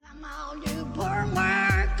All you poor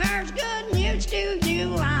workers, good news to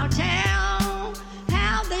you I'll tell,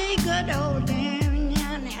 how the good old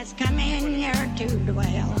Union has come in here to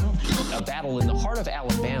dwell. A battle in the heart of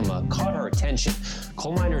Alabama caught our attention.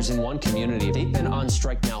 Coal miners in one community, they've been on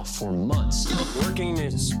strike now for months. Working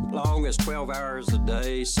as long as 12 hours a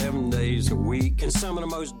day, 7 days a week, in some of the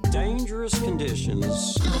most dangerous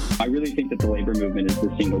conditions. I really think that the labor movement is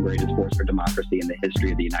the single greatest force for democracy in the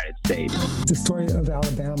history of the United States. The story of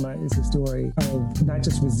Alabama is a story of not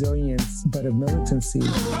just resilience, but of militancy.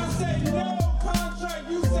 I say no contract,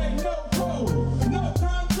 you say no code. No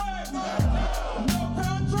contract, no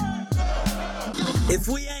contract. If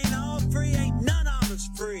we ain't all free, ain't none of us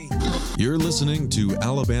free. You're listening to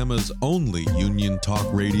Alabama's only union talk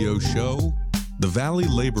radio show, The Valley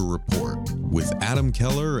Labor Report, with Adam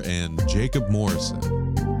Keller and Jacob Morrison.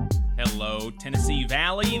 Hello, Tennessee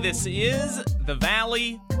Valley. This is the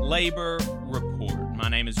Valley Labor Report. My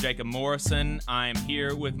name is Jacob Morrison. I'm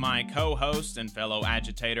here with my co-host and fellow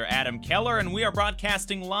agitator, Adam Keller, and we are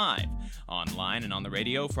broadcasting live online and on the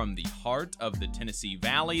radio from the heart of the Tennessee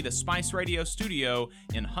Valley, the Spice Radio studio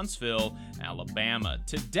in Huntsville, Alabama.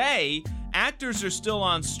 Today, actors are still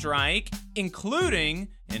on strike, including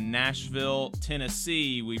in Nashville,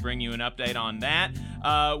 Tennessee. We bring you an update on that.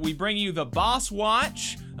 We bring you the Boss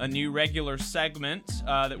Watch, a new regular segment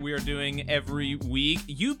that we are doing every week.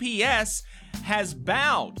 UPS has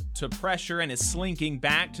bowed to pressure and is slinking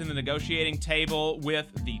back to the negotiating table with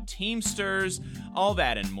the Teamsters. All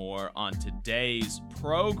that and more on today's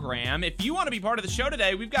program. If you want to be part of the show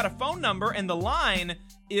today, we've got a phone number and the line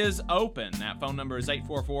is open. That phone number is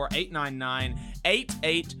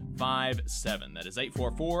 844-899-8857. That is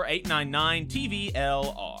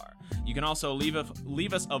 844-899-TVLR. You can also leave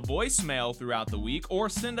us a voicemail throughout the week or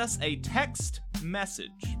send us a text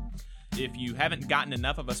message. If you haven't gotten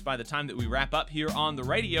enough of us by the time that we wrap up here on the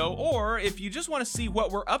radio, or if you just want to see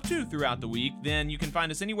what we're up to throughout the week, then you can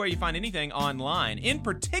find us anywhere you find anything online. In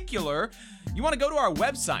particular, you want to go to our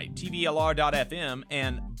website, TVLR.fm,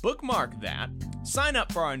 and bookmark that. Sign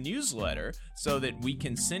up for our newsletter so that we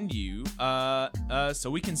can send you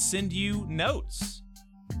notes.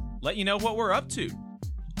 Let you know what we're up to.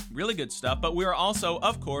 Really good stuff. But we're also,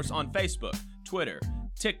 of course, on Facebook, Twitter,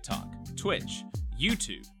 TikTok, Twitch,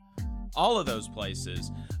 YouTube. All of those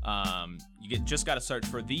places, just got to search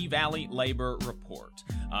for The Valley Labor Report.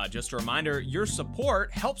 Just a reminder, your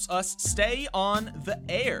support helps us stay on the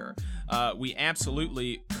air. We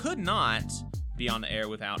absolutely could not be on the air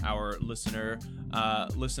without our listeners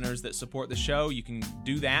that support the show. You can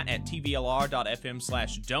do that at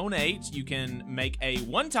tvlr.fm/donate. You can make a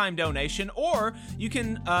one-time donation, or you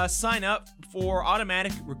can sign up for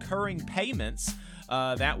automatic recurring payments.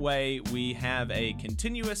 That way we have a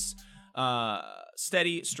continuous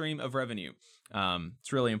steady stream of revenue.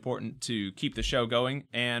 It's really important to keep the show going,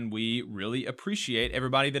 and we really appreciate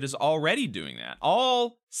everybody that is already doing that.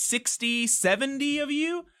 All 60, 70 of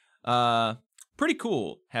you. Pretty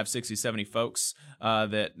cool. Have 60, 70 folks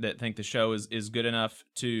that think the show is good enough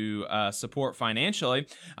to support financially.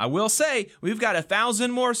 I will say we've got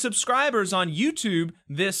 1,000 more subscribers on YouTube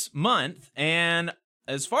this month, and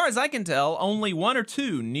as far as I can tell, only 1 or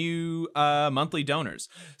 2 new monthly donors.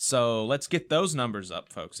 So let's get those numbers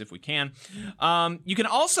up, folks, if we can. You can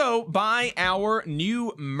also buy our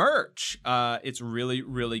new merch. It's really,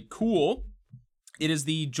 really cool. It is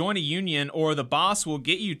the Join a Union or the Boss Will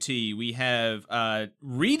Get You tee. We have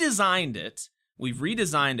redesigned it. We've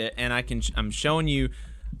redesigned it, and I'm showing you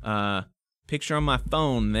a picture on my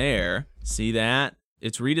phone there. See that?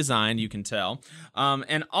 It's redesigned, you can tell.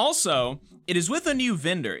 And also, it is with a new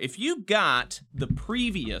vendor. If you got the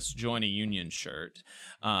previous Join a Union shirt,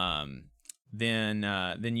 then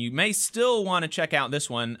you may still want to check out this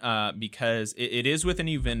one because it is with a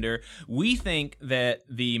new vendor. We think that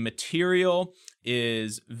the material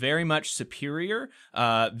is very much superior.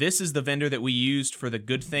 This is the vendor that we used for the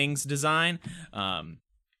Good Things design.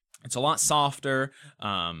 It's a lot softer.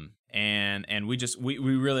 And we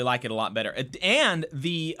really like it a lot better. And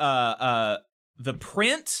the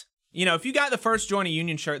print, if you got the first Join a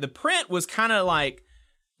Union shirt, the print was kind of like,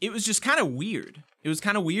 it was just kind of weird. It was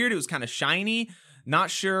kind of weird. It was kind of shiny. Not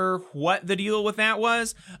sure what the deal with that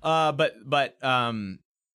was. But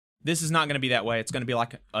this is not going to be that way. It's going to be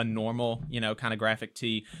like a normal, kind of graphic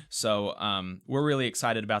tee. So we're really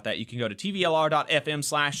excited about that. You can go to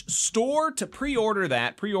tvlr.fm/store to pre-order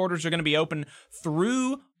that. Pre-orders are going to be open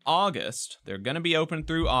through August. They're going to be open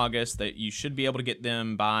through August. That you should be able to get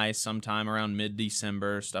them by sometime around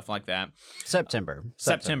mid-December, stuff like that. September.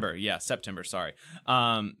 Sorry.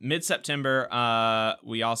 Mid-September.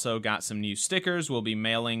 We also got some new stickers. We'll be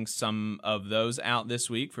mailing some of those out this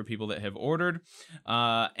week for people that have ordered.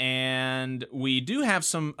 And we do have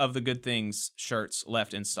some of the Good Things shirts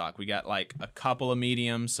left in stock. We got like a couple of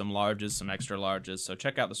mediums, some larges, some extra larges. So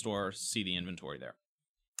check out the store, see the inventory there.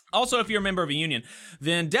 Also, if you're a member of a union,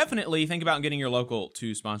 then definitely think about getting your local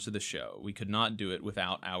to sponsor the show. We could not do it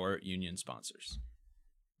without our union sponsors.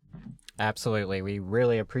 Absolutely. We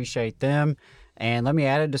really appreciate them. And let me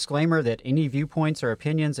add a disclaimer that any viewpoints or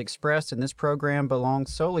opinions expressed in this program belong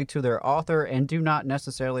solely to their author and do not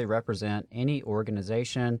necessarily represent any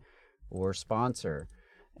organization or sponsor.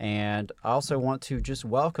 And I also want to just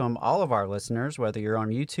welcome all of our listeners, whether you're on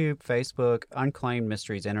YouTube, Facebook, Unclaimed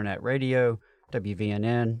Mysteries Internet Radio,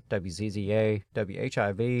 WVNN, WZZA,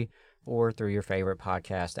 WHIV, or through your favorite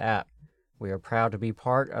podcast app. We are proud to be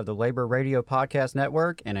part of the Labor Radio Podcast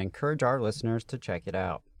Network and encourage our listeners to check it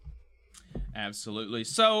out. Absolutely.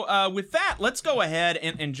 So with that, let's go ahead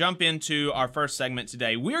and jump into our first segment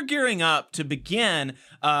today. We're gearing up to begin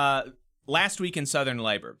Last Week in Southern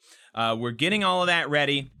Labor. We're getting all of that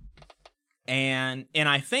ready. And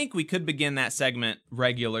I think we could begin that segment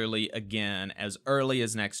regularly again as early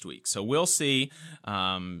as next week. So we'll see.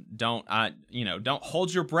 Don't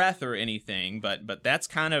hold your breath or anything. But that's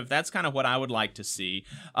kind of what I would like to see.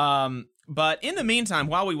 But in the meantime,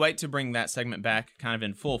 while we wait to bring that segment back kind of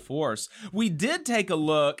in full force, we did take a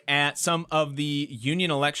look at some of the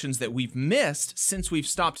union elections that we've missed since we've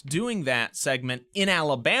stopped doing that segment in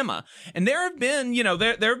Alabama. And there have been,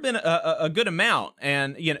 there have been a good amount.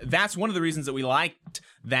 And, that's one of the reasons that we liked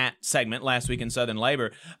that segment, Last Week in Southern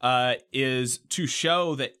Labor, is to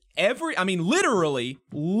show that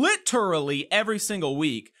literally every single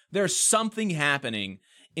week, there's something happening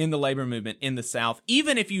in the labor movement in the South,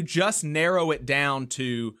 even if you just narrow it down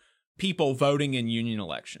to people voting in union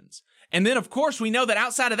elections. And then, of course, we know that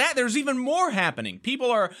outside of that, there's even more happening. People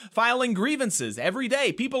are filing grievances every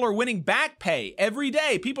day. People are winning back pay every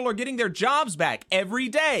day. People are getting their jobs back every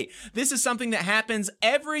day. This is something that happens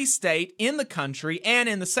every state in the country and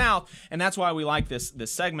in the South, and that's why we like this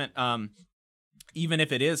segment. Even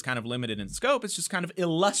if it is kind of limited in scope, it's just kind of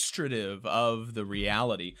illustrative of the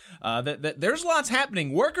reality that there's lots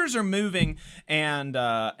happening. Workers are moving, and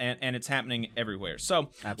it's happening everywhere. So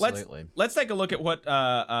absolutely, let's take a look at what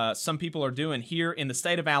some people are doing here in the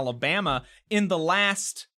state of Alabama in the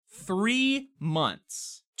last 3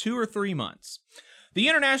 months, 2 or 3 months. The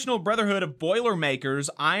International Brotherhood of Boilermakers,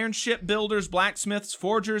 iron ship builders, blacksmiths,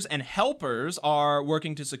 forgers, and helpers are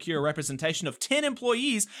working to secure representation of 10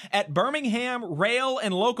 employees at Birmingham Rail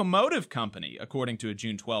and Locomotive Company, according to a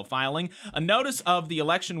June 12 filing. A notice of the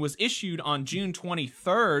election was issued on June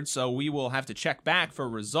 23rd, so we will have to check back for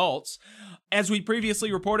results. As we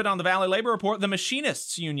previously reported on the Valley Labor Report, the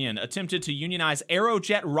Machinists Union attempted to unionize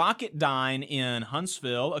Aerojet Rocketdyne in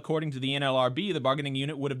Huntsville. According to the NLRB, the bargaining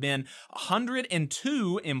unit would have been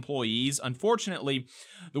 102 employees. Unfortunately,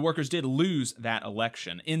 the workers did lose that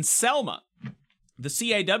election. In Selma, the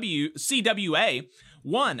CWA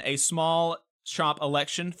won a small shop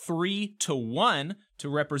election 3-1 to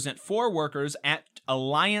represent 4 workers at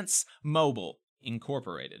Alliance Mobile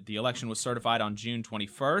Incorporated. The election was certified on June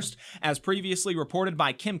 21st. As previously reported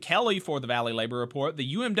by Kim Kelly for the Valley Labor Report,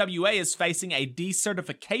 the UMWA is facing a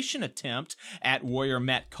decertification attempt at Warrior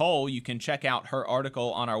Met Coal. You can check out her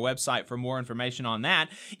article on our website for more information on that.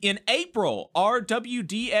 In April,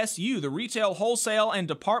 RWDSU, the Retail, Wholesale, and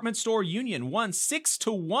Department Store Union, won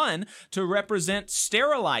 6-1 to represent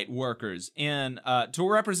Sterilite workers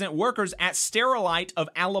at Sterilite of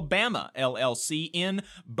Alabama, LLC, in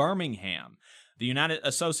Birmingham. The United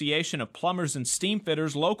Association of Plumbers and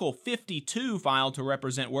Steamfitters Local 52 filed to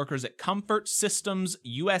represent workers at Comfort Systems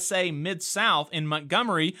USA Mid-South in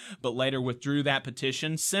Montgomery, but later withdrew that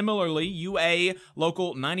petition. Similarly, UA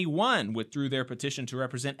Local 91 withdrew their petition to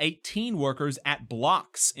represent 18 workers at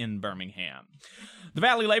Blocks in Birmingham. The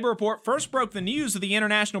Valley Labor Report first broke the news of the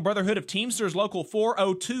International Brotherhood of Teamsters Local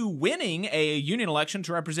 402 winning a union election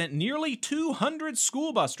to represent nearly 200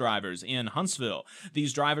 school bus drivers in Huntsville.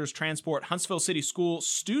 These drivers transport Huntsville City School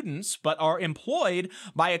students, but are employed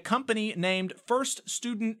by a company named First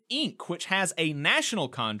Student Inc., which has a national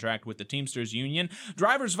contract with the Teamsters Union.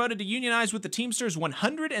 Drivers voted to unionize with the Teamsters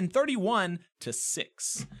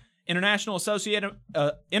 131-6. International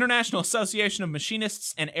Association of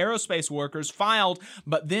Machinists and Aerospace Workers filed,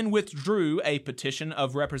 but then withdrew a petition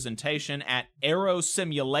of representation at Aero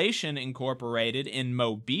Simulation Incorporated in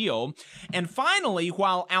Mobile. And finally,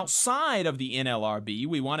 while outside of the NLRB,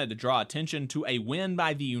 we wanted to draw attention to a win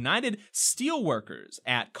by the United Steelworkers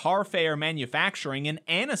at Carfair Manufacturing in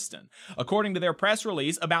Anniston. According to their press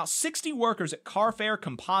release, about 60 workers at Carfair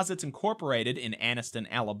Composites Incorporated in Anniston,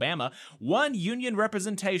 Alabama, won union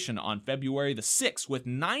representation on February the 6th, with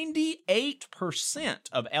 98%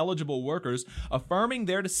 of eligible workers affirming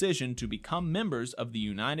their decision to become members of the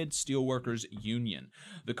United Steelworkers Union.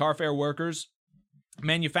 The Carfair workers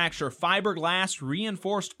manufacture fiberglass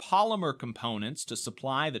reinforced polymer components to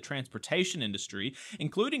supply the transportation industry,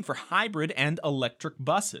 including for hybrid and electric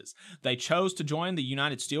buses. They chose to join the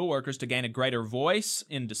United Steelworkers to gain a greater voice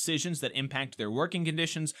in decisions that impact their working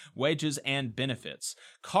conditions, wages, and benefits.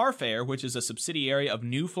 Carfair, which is a subsidiary of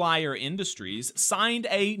New Flyer Industries, signed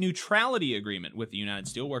a neutrality agreement with the United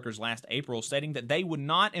Steelworkers last April, stating that they would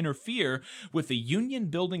not interfere with the union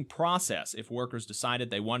building process if workers decided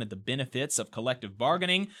they wanted the benefits of collective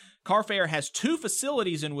bargaining. Carfair has 2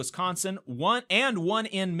 facilities in Wisconsin, one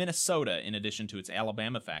in Minnesota, in addition to its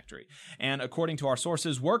Alabama factory. And according to our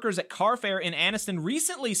sources, workers at Carfair in Anniston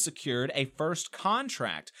recently secured a first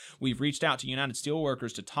contract. We've reached out to United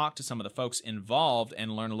Steelworkers to talk to some of the folks involved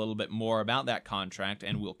and learn a little bit more about that contract,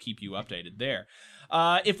 and we'll keep you updated there.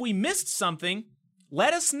 If we missed something,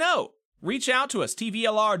 let us know. Reach out to us,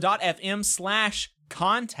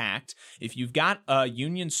 tvlr.fm/contact, if you've got a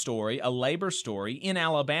union story, a labor story in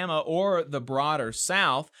Alabama or the broader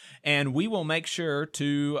South, and we will make sure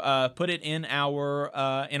to put it in our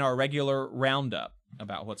regular roundup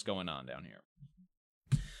about what's going on down here.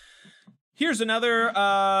 Here's another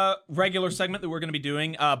regular segment that we're going to be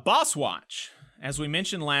doing, Boss Watch. As we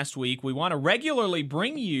mentioned last week, we want to regularly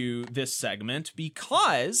bring you this segment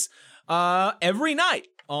because every night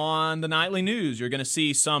on the nightly news, you're going to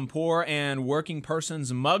see some poor and working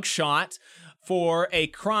person's mugshot for a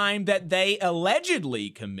crime that they allegedly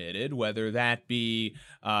committed, whether that be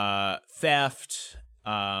theft,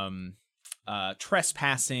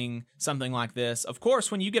 trespassing, something like this. Of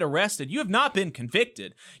course, when you get arrested, you have not been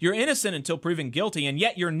convicted. You're innocent until proven guilty, and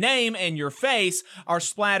yet your name and your face are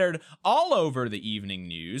splattered all over the evening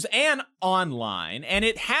news and online, and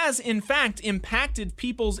it has, in fact, impacted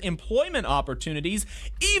people's employment opportunities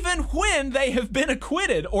even when they have been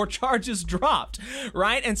acquitted or charges dropped,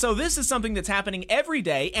 right? And so this is something that's happening every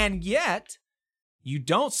day, and yet you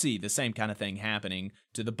don't see the same kind of thing happening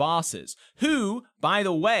to the bosses, who, by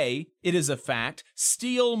the way, it is a fact,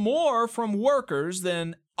 steal more from workers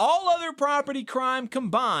than all other property crime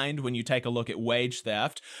combined when you take a look at wage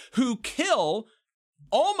theft, who kill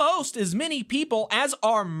almost as many people as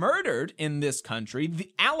are murdered in this country.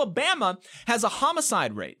 Alabama has a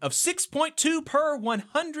homicide rate of 6.2 per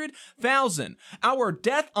 100,000. Our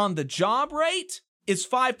death on the job rate is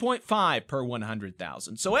 5.5 per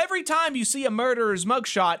 100,000. So every time you see a murderer's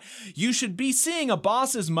mugshot, you should be seeing a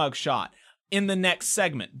boss's mugshot in the next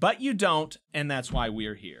segment, but you don't, and that's why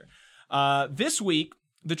we're here. This week,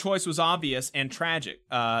 the choice was obvious and tragic.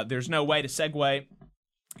 There's no way to segue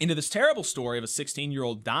into this terrible story of a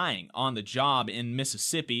 16-year-old dying on the job in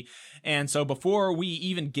Mississippi. And so before we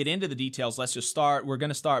even get into the details, let's just start. We're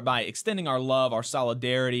going to start by extending our love, our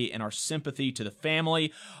solidarity, and our sympathy to the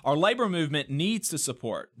family. Our labor movement needs to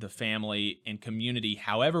support the family and community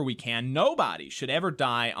however we can. Nobody should ever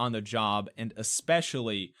die on the job, and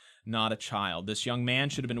especially not a child. This young man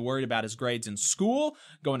should have been worried about his grades in school,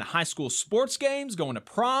 going to high school sports games, going to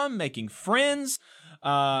prom, making friends,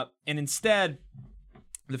 and instead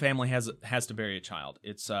the family has to bury a child.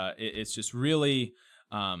 It's just really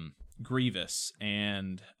grievous,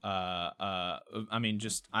 and I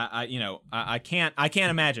can't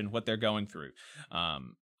imagine what they're going through.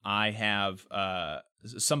 I have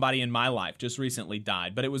somebody in my life just recently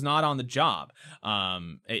died, but it was not on the job.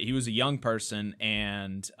 He was a young person,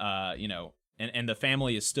 and and the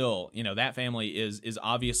family is still, that family is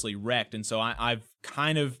obviously wrecked. And so I've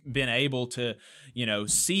kind of been able to,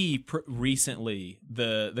 see recently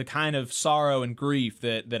the kind of sorrow and grief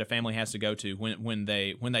that a family has to go to when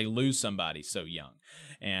they lose somebody so young.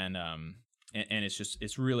 And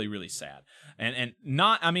it's really, really sad. And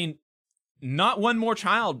not one more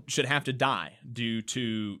child should have to die due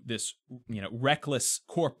to this, reckless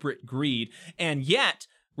corporate greed. And yet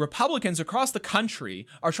Republicans across the country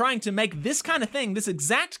are trying to make this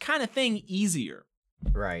exact kind of thing easier.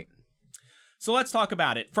 Right. So let's talk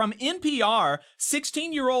about it. From NPR,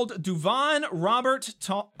 16-year-old Duvan Robert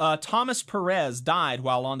Thomas Perez died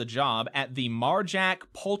while on the job at the Marjack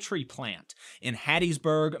Poultry Plant in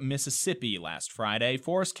Hattiesburg, Mississippi last Friday.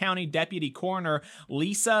 Forest County Deputy Coroner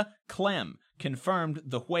Lisa Clem confirmed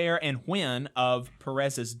the where and when of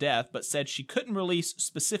Perez's death, but said she couldn't release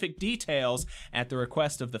specific details at the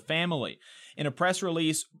request of the family. In a press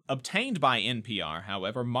release obtained by NPR,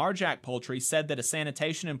 however, Marjack Poultry said that a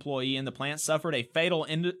sanitation employee in the plant suffered a fatal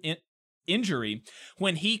injury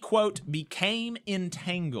when he, quote, became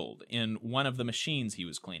entangled in one of the machines he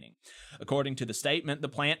was cleaning. According to the statement, the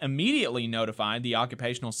plant immediately notified the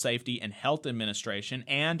Occupational Safety and Health Administration,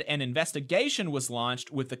 and an investigation was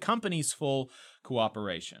launched with the company's full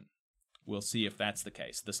cooperation. We'll see if that's the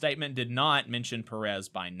case. The statement did not mention Perez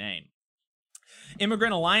by name.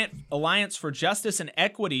 Immigrant Alliance for Justice and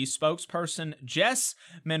Equity spokesperson Jess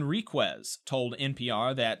Manriquez told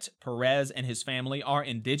NPR that Perez and his family are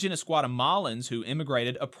indigenous Guatemalans who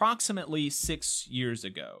immigrated approximately 6 years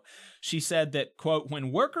ago. She said that, quote,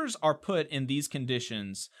 when workers are put in these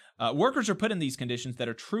conditions that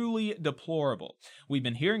are truly deplorable. We've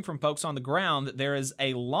been hearing from folks on the ground that there is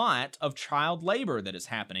a lot of child labor that is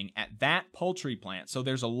happening at that poultry plant. So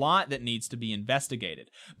there's a lot that needs to be investigated.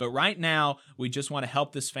 But right now, we just want to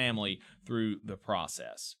help this family through the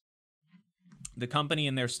process. The company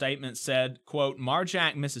in their statement said, quote,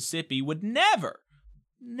 Marjack, Mississippi would never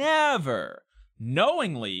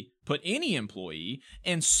knowingly put any employee,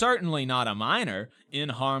 and certainly not a minor, in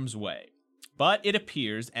harm's way. But it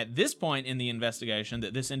appears at this point in the investigation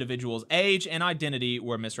that this individual's age and identity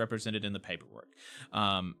were misrepresented in the paperwork.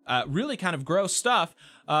 Really kind of gross stuff,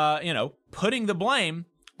 putting the blame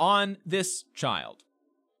on this child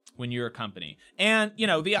when you're a company. And,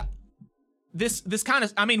 this kind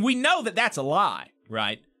of, we know that that's a lie,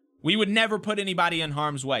 right? We would never put anybody in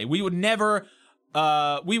harm's way. We would never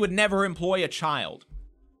employ a child.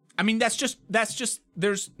 That's just,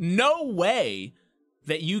 there's no way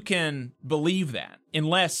that you can believe that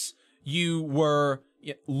unless you were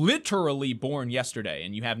literally born yesterday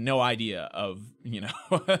and you have no idea of,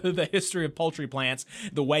 the history of poultry plants,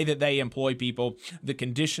 the way that they employ people, the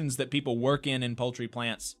conditions that people work in poultry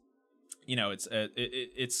plants.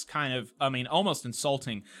 It's kind of, almost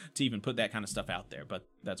insulting to even put that kind of stuff out there, but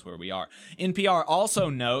that's where we are. NPR also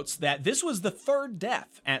notes that this was the third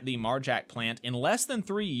death at the Marjack plant in less than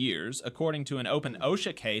 3 years. According to an open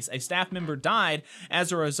OSHA case, a staff member died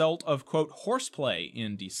as a result of, quote, horseplay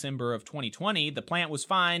in December of 2020. The plant was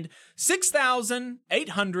fined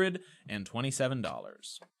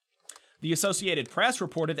 $6,827. The Associated Press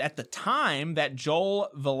reported at the time that Joe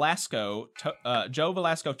Velasco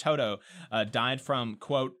Toto died from,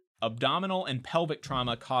 quote, abdominal and pelvic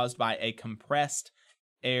trauma caused by a compressed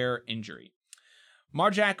air injury.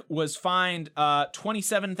 Marjack was fined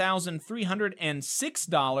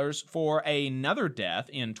 $27,306 for another death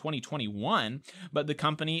in 2021, but the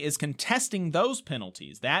company is contesting those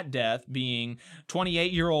penalties, that death being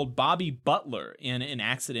 28-year-old Bobby Butler in an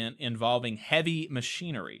accident involving heavy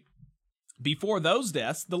machinery. Before those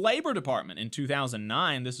deaths, the Labor Department in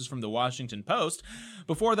 2009, this is from the Washington Post,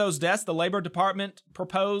 before those deaths, the Labor Department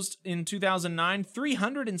proposed in 2009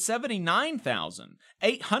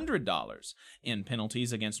 $379,800 in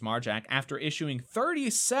penalties against Marjack after issuing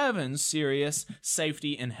 37 serious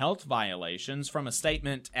safety and health violations. From a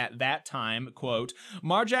statement at that time, quote,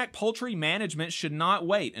 Marjack Poultry Management should not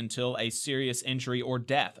wait until a serious injury or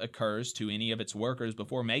death occurs to any of its workers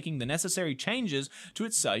before making the necessary changes to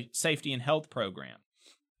its safety and health program.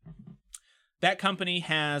 That company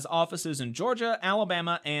has offices in Georgia,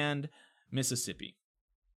 Alabama, and Mississippi.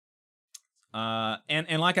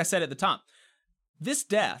 And like I said at the top, this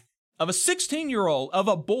death of a 16-year-old, of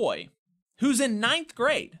a boy who's in 9th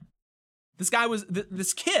grade. This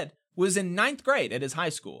kid was in 9th grade at his high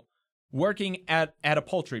school, working at a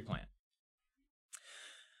poultry plant.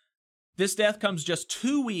 This death comes just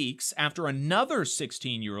 2 weeks after another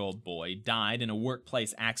 16-year-old boy died in a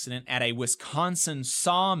workplace accident at a Wisconsin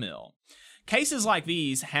sawmill. Cases like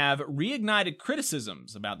these have reignited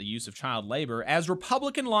criticisms about the use of child labor as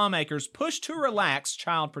Republican lawmakers push to relax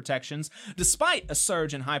child protections despite a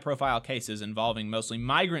surge in high-profile cases involving mostly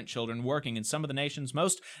migrant children working in some of the nation's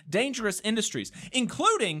most dangerous industries,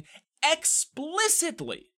 including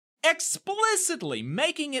explicitly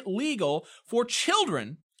making it legal for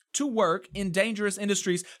children to work in dangerous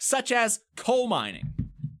industries such as coal mining.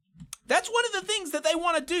 That's one of the things that they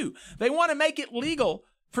want to do. They want to make it legal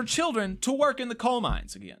for children to work in the coal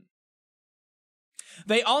mines again.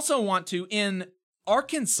 They also want to, in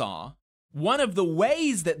Arkansas, one of the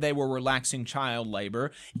ways that they were relaxing child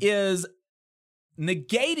labor is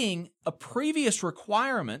negating a previous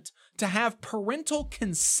requirement to have parental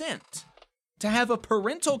consent, to have a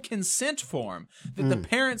parental consent form that the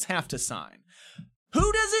parents have to sign.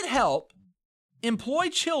 Who does it help employ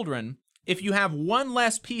children if you have one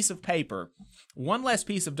less piece of paper, one less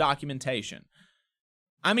piece of documentation?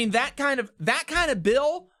 I mean, that kind of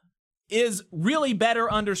bill is really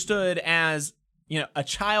better understood as, a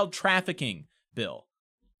child trafficking bill,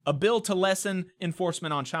 a bill to lessen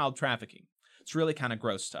enforcement on child trafficking. It's really kind of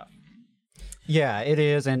gross stuff. Yeah, it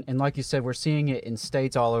is. And like you said, we're seeing it in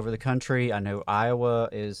states all over the country. I know Iowa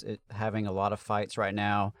is having a lot of fights right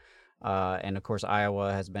now. And of course,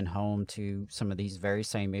 Iowa has been home to some of these very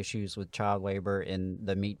same issues with child labor in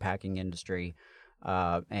the meatpacking industry.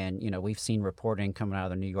 And, we've seen reporting coming out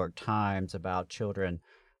of the New York Times about children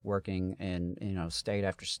working in, state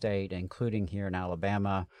after state, including here in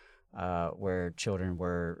Alabama, where children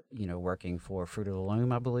were, working for Fruit of the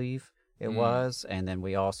Loom, I believe it was. And then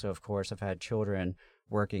we also, of course, have had children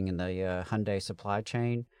working in the Hyundai supply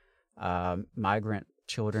chain, migrant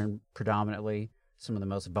children predominantly, some of the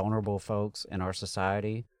most vulnerable folks in our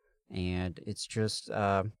society. And it's just,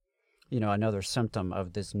 another symptom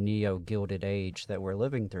of this neo-gilded age that we're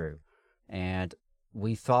living through. And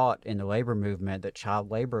we thought in the labor movement that child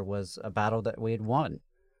labor was a battle that we had won.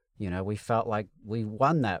 We felt like we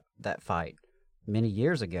won that fight many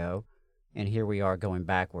years ago, and here we are going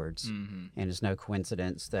backwards. Mm-hmm. And it's no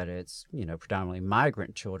coincidence that it's, predominantly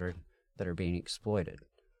migrant children that are being exploited.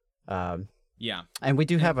 Yeah. And we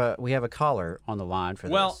do have a caller on the line for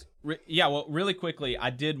this. Well, really quickly,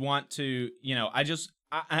 I did want to,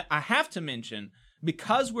 I have to mention,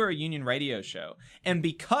 because we're a union radio show, and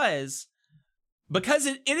because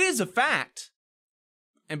it is a fact,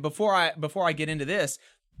 and before I get into this,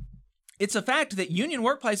 it's a fact that union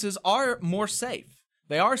workplaces are more safe.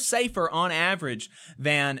 They are safer on average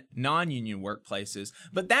than non-union workplaces,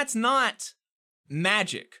 but that's not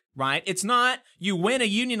magic, right? It's not you win a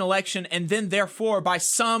union election and then therefore by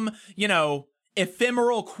some,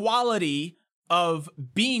 ephemeral quality of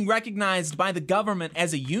being recognized by the government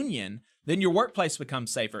as a union, then your workplace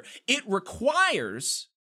becomes safer. It requires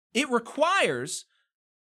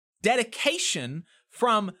dedication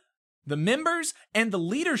from the members and the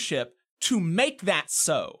leadership to make that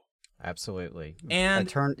so. Absolutely.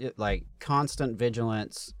 And constant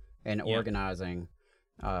vigilance and organizing,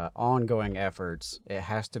 ongoing efforts. It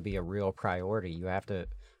has to be a real priority. You have to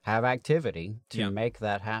have activity to make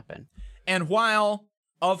that happen. And while,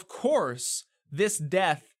 of course, this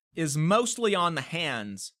death is mostly on the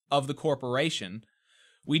hands of the corporation,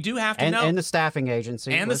 we do have to know... And the staffing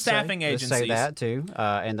agency. And the staffing agencies. Let's say that, too.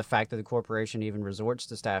 And the fact that the corporation even resorts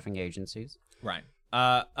to staffing agencies. Right.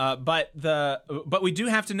 But we do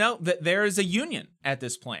have to note that there is a union at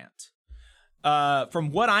this plant.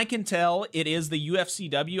 From what I can tell, it is the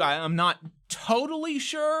UFCW. I'm not totally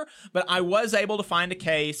sure, but I was able to find a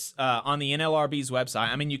case on the NLRB's website.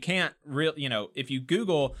 I mean, you can't if you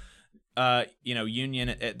Google union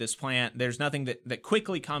at this plant, there's nothing that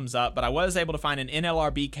quickly comes up, but I was able to find an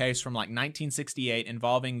NLRB case from like 1968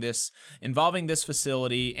 involving this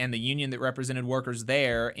facility and the union that represented workers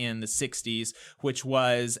there in the 60s, which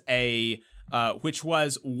was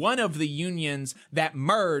one of the unions that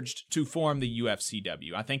merged to form the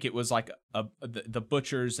UFCW. I think it was like the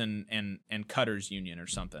butchers and cutters union or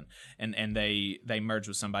something, and they merged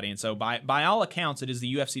with somebody. And so by all accounts, it is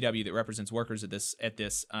the UFCW that represents workers at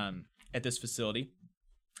this facility.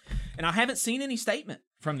 And I haven't seen any statement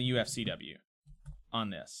from the UFCW on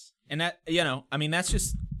this. And that,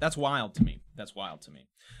 that's wild to me. That's wild to me.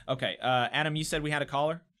 Okay, Adam, you said we had a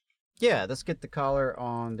caller? Yeah, let's get the caller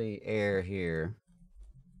on the air here.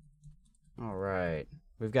 All right.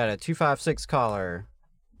 We've got a 256 caller.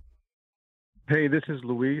 Hey, this is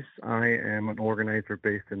Luis. I am an organizer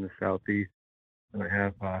based in the Southeast, and I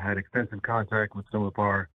have had extensive contact with some of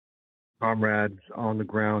our comrades on the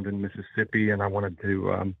ground in Mississippi, and I wanted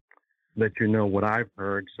to let you know what I've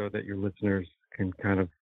heard so that your listeners can kind of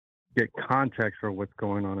get context for what's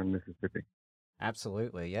going on in Mississippi.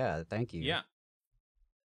 Absolutely. Yeah. Thank you. Yeah.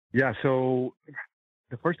 Yeah, so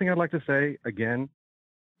the first thing I'd like to say, again,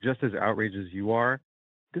 just as outraged as you are,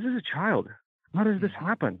 this is a child. How does this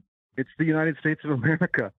happen? It's the United States of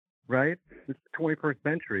America, right? It's the 21st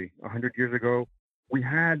century. 100 years ago, we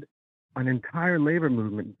had an entire labor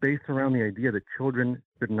movement based around the idea that children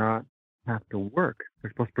should not have to work.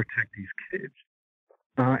 They're supposed to protect these kids.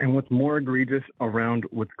 And what's more egregious around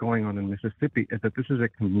what's going on in Mississippi is that this is a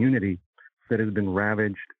community that has been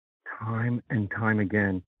ravaged time and time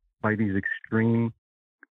again by these extreme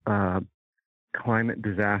climate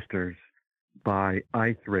disasters, by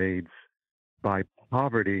ice raids, by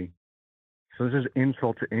poverty, So this is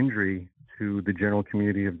insult to injury to the general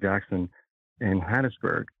community of Jackson and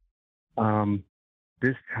Hattiesburg.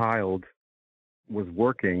 This child was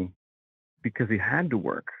working because he had to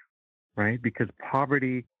work, right? Because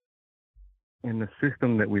poverty and the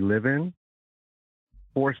system that we live in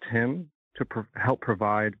forced him to help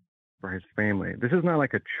provide for his family. This is not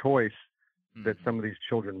like a choice that some of these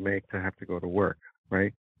children make to have to go to work,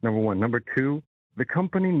 right? Number one. Number two, the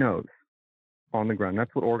company knows on the ground.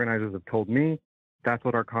 That's what organizers have told me. That's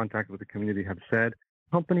what our contacts with the community have said.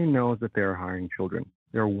 Company knows that they're hiring children.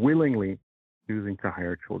 They're willingly choosing to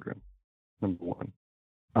hire children. Number one.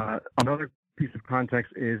 Another piece of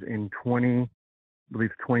context is in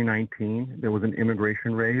 2019, there was an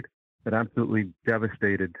immigration raid that absolutely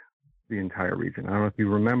devastated the entire region. I don't know if you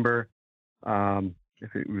remember,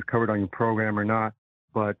 if it was covered on your program or not,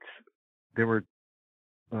 but there were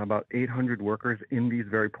about 800 workers in these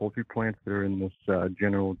very poultry plants that are in this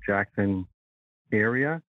general Jackson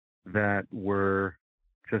area that were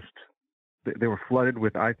just, they were flooded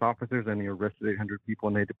with ICE officers, and they arrested 800 people,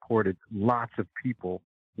 and they deported lots of people,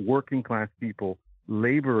 working class people,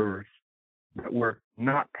 laborers that were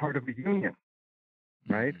not part of the union,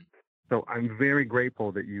 right? So I'm very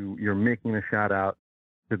grateful that you're making a shout out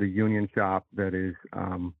to the union shop that is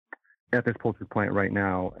at this poultry plant right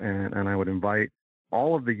now. And I would invite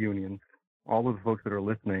all of the unions, all of the folks that are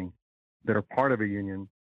listening that are part of a union,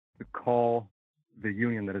 to call the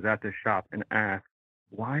union that is at this shop and ask,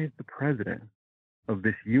 why is the president of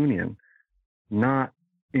this union not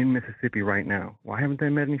in Mississippi right now? Why haven't they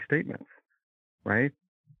made any statements, right?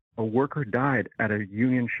 A worker died at a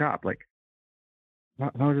union shop. Like,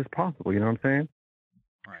 how is this possible? You know what I'm saying?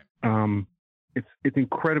 Right. It's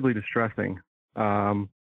incredibly distressing.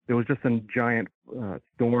 There was just a giant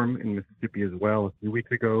storm in Mississippi as well a few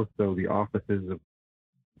weeks ago. So the offices of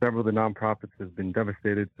several of the nonprofits have been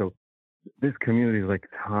devastated. So this community, like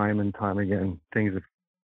time and time again, things have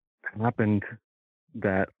happened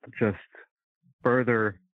that just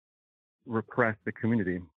further repress the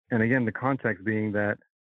community. And again, the context being that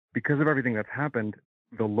because of everything that's happened,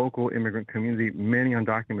 the local immigrant community, many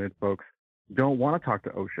undocumented folks, don't want to talk to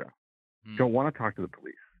OSHA, don't want to talk to the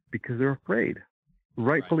police because they're afraid,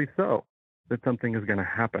 rightfully so, that something is going to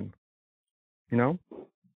happen. You know?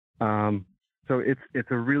 So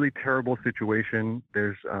it's a really terrible situation.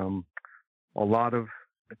 There's a lot of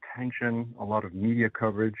attention, a lot of media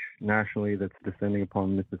coverage nationally that's descending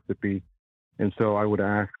upon Mississippi. And so I would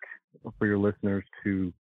ask for your listeners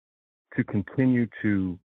to continue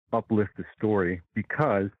to uplift the story,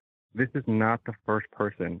 because this is not the first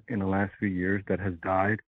person in the last few years that has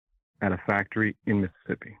died at a factory in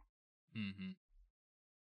Mississippi. Mm-hmm.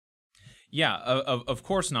 Yeah, of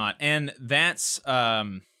course not. And that's,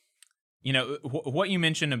 you know, what you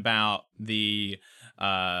mentioned about the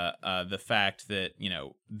fact that, you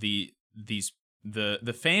know, the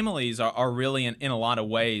families are really in a lot of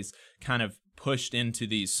ways kind of pushed into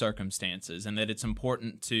these circumstances, and that it's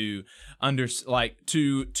important to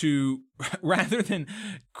to rather than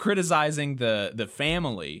criticizing the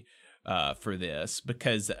family for this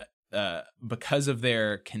because of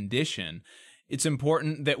their condition, it's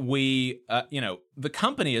important that we, you know, the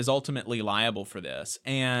company is ultimately liable for this,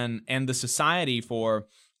 and the society for,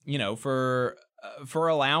 you know, for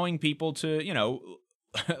allowing people to, you know,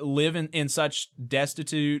 live in such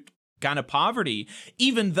destitute kind of poverty,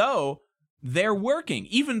 even though they're working,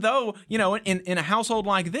 even though, you know, in a household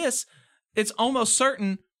like this, it's almost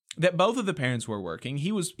certain that both of the parents were working.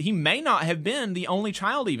 He may not have been the only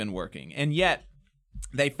child even working, and yet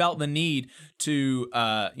they felt the need to,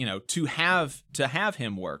 you know, to have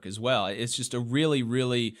him work as well. It's just a really,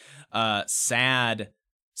 really sad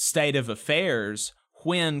state of affairs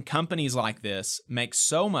when companies like this make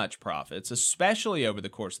so much profits, especially over the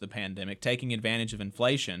course of the pandemic, taking advantage of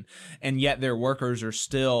inflation, and yet their workers are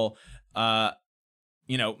still,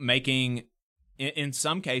 you know, making, in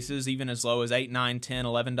some cases, even as low as $8, $9, $10,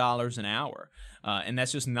 $11 an hour. And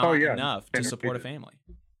that's just not enough to support a family.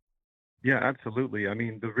 Yeah, absolutely. I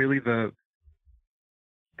mean, the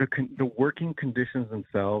working conditions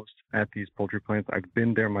themselves at these poultry plants, I've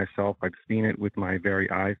been there myself. I've seen it with my very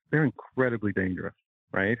eyes. They're incredibly dangerous,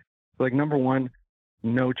 right? Like, number one,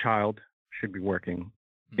 no child should be working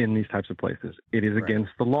in these types of places. It is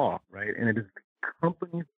against the law, right? And it is the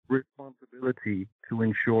company's responsibility to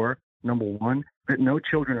ensure, number one, that no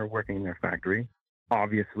children are working in their factory.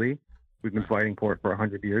 Obviously, we've been fighting for it for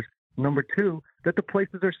 100 years. Number two, that the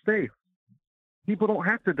places are safe. People don't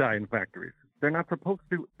have to die in factories. They're not supposed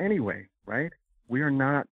to anyway, right? We are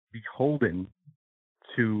not beholden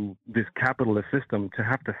to this capitalist system to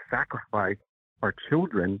have to sacrifice our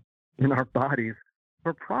children in our bodies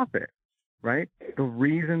for profit. right? The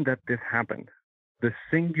reason that this happened, the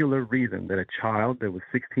singular reason that a child that was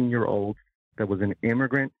 16-year-old, that was an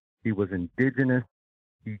immigrant, he was indigenous,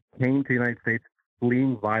 he came to the United States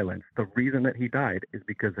fleeing violence. The reason that he died is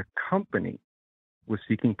because a company was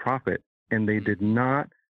seeking profit and they did not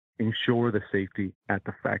ensure the safety at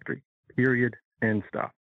the factory, period, end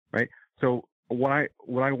stop, right? So what I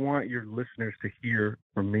want your listeners to hear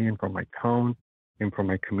from me and from my tone and from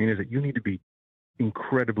my community is that you need to be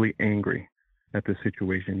incredibly angry at this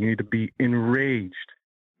situation. You need to be enraged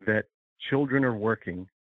that children are working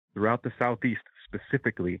throughout the Southeast,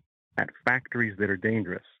 specifically at factories that are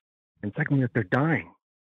dangerous. And secondly, that they're dying,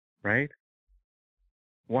 right?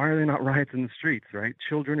 Why are there not riots in the streets, right?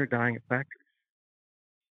 Children are dying at factories.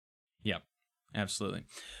 Yep, absolutely.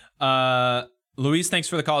 Luis, thanks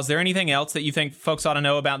for the call. Is there anything else that you think folks ought to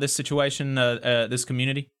know about this situation, this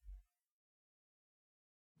community?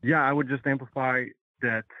 Yeah, I would just amplify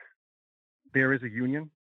that there is a union,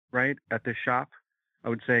 right, at this shop. I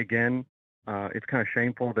would say, again, it's kind of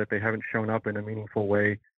shameful that they haven't shown up in a meaningful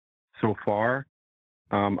way so far.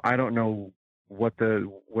 I don't know what the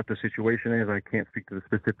situation is. I can't speak to the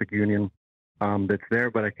specific union that's there,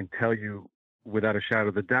 but I can tell you without a shadow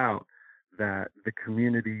of a doubt that the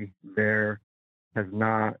community there has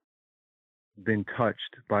not been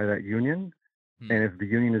touched by that union. And if the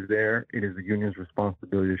union is there, it is the union's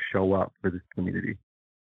responsibility to show up for this community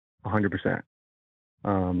 100%.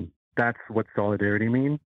 That's what solidarity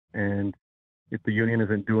means. And if the union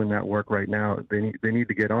isn't doing that work right now, they need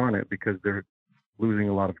to get on it because they're losing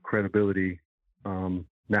a lot of credibility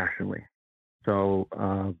nationally. So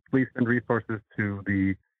please send resources to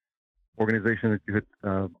the organization that you had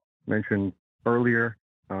mentioned earlier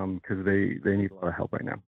because they need a lot of help right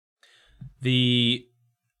now. The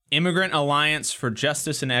Immigrant Alliance for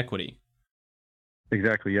Justice and Equity.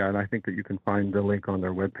 Exactly, yeah, and I think that you can find the link on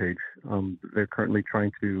their webpage. They're currently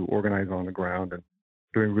trying to organize on the ground and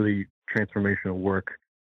doing really transformational work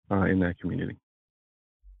in that community.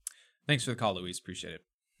 Thanks for the call, Luis. Appreciate it.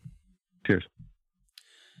 Cheers.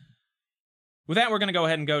 With that, we're going to go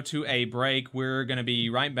ahead and go to a break. We're going to be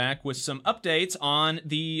right back with some updates on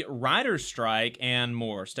the writers' strike and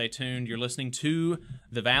more. Stay tuned. You're listening to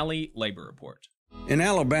the Valley Labor Report. In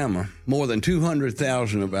Alabama, more than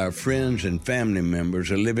 200,000 of our friends and family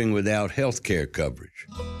members are living without health care coverage.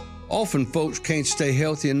 Often folks can't stay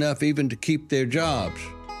healthy enough even to keep their jobs.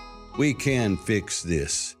 We can fix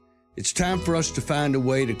this. It's time for us to find a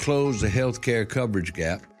way to close the health care coverage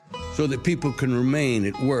gap so that people can remain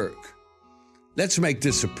at work. Let's make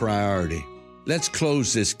this a priority. Let's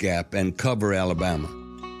close this gap and cover Alabama.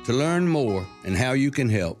 To learn more and how you can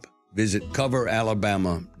help, visit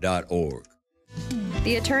coveralabama.org.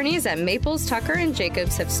 The attorneys at Maples, Tucker &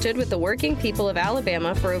 Jacobs have stood with the working people of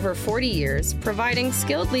Alabama for over 40 years, providing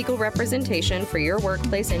skilled legal representation for your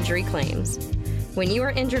workplace injury claims. When you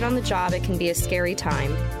are injured on the job, it can be a scary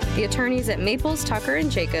time. The attorneys at Maples, Tucker &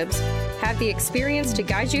 Jacobs have the experience to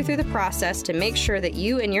guide you through the process to make sure that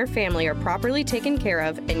you and your family are properly taken care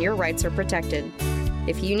of and your rights are protected.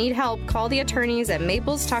 If you need help, call the attorneys at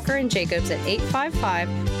Maples, Tucker & Jacobs at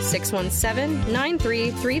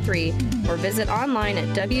 855-617-9333 or visit online at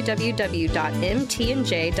www.mtnj.com.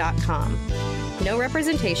 No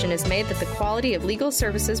representation is made that the quality of legal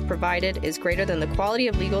services provided is greater than the quality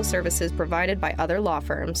of legal services provided by other law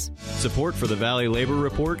firms. Support for the Valley Labor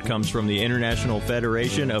Report comes from the International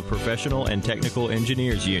Federation of Professional and Technical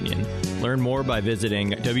Engineers Union. Learn more by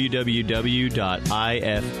visiting www.ifpte.org.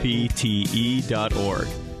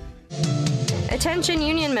 Attention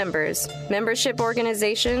union members, membership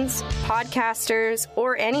organizations, podcasters,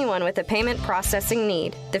 or anyone with a payment processing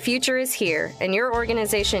need. The future is here, and your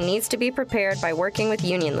organization needs to be prepared by working with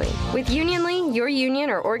Unionly. With Unionly, your union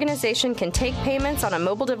or organization can take payments on a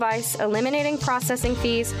mobile device, eliminating processing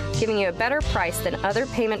fees, giving you a better price than other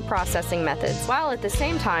payment processing methods, while at the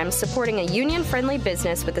same time supporting a union-friendly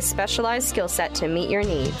business with a specialized skill set to meet your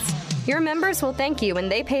needs. Your members will thank you when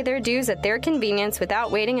they pay their dues at their convenience without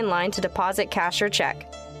waiting in line to deposit cash or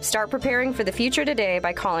check. Start preparing for the future today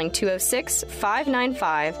by calling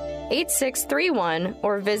 206-595-8631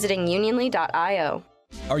 or visiting unionly.io.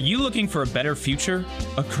 Are you looking for a better future,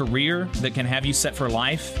 a career that can have you set for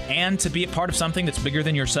life, and to be a part of something that's bigger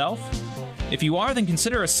than yourself? If you are, then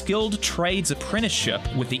consider a skilled trades apprenticeship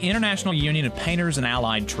with the International Union of Painters and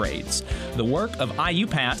Allied Trades. The work of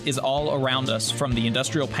IUPAT is all around us, from the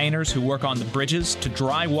industrial painters who work on the bridges to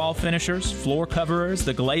drywall finishers, floor coverers,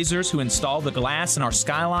 the glazers who install the glass in our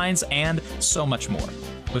skylines, and so much more.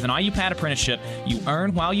 With an IUPAT apprenticeship, you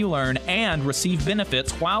earn while you learn and receive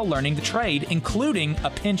benefits while learning the trade, including a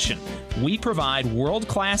pension. We provide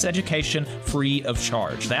world-class education free of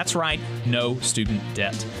charge. That's right, no student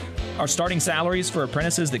debt. Our starting salaries for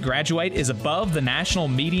apprentices that graduate is above the national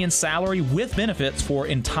median salary with benefits for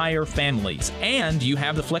entire families. And you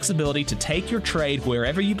have the flexibility to take your trade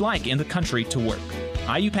wherever you'd like in the country to work.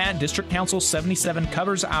 IUPAT District Council 77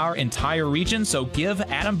 covers our entire region, so give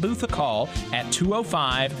Adam Booth a call at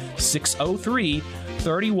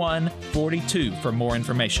 205-603-3142 for more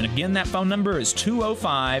information. Again, that phone number is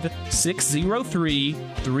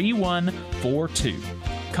 205-603-3142.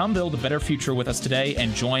 Come build a better future with us today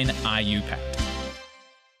and join IUPAT.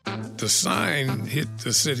 The sign hit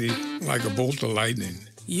the city like a bolt of lightning.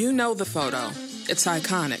 You know the photo. It's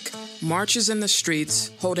iconic. Marches in the streets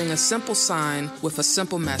holding a simple sign with a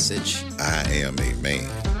simple message. I am a man.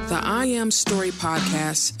 The I Am Story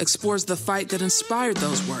podcast explores the fight that inspired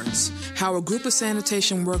those words, how a group of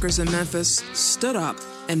sanitation workers in Memphis stood up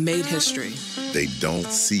and made history. They don't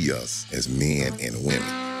see us as men and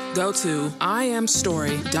women. Go to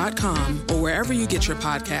IamStory.com or wherever you get your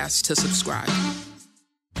podcasts to subscribe.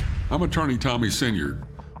 I'm attorney Tommy Sinyard.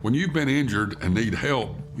 When you've been injured and need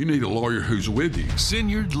help, you need a lawyer who's with you.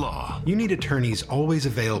 Sinyard Law. You need attorneys always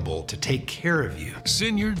available to take care of you.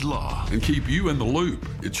 Sinyard Law. And keep you in the loop.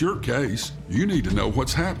 It's your case. You need to know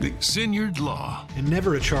what's happening. Sinyard Law. And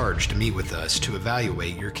never a charge to meet with us to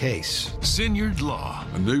evaluate your case. Sinyard Law.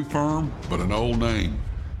 A new firm, but an old name.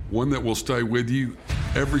 One that will stay with you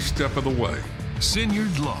every step of the way.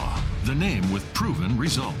 Sinyard Law. The name with proven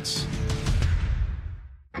results.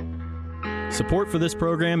 Support for this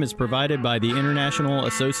program is provided by the International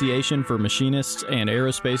Association for Machinists and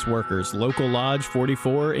Aerospace Workers, Local Lodge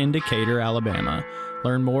 44 in Decatur, Alabama.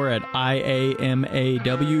 Learn more at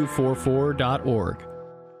iamaw44.org.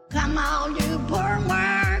 Come all you poor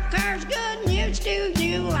workers, good news to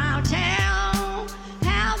you I'll tell,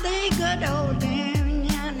 how the good old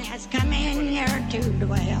union has come in here to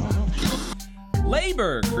dwell.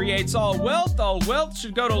 Labor creates all wealth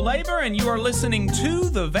should go to labor, and you are listening to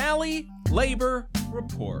the Valley Labor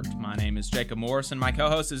Report. My name is Jacob Morrison. My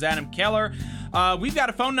co-host is Adam Keller. We've got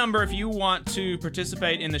a phone number if you want to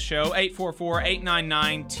participate in the show,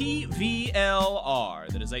 844-899-TVLR.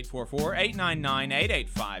 That is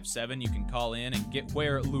 844-899-8857. You can call in and get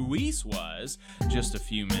where Luis was just a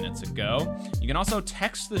few minutes ago. You can also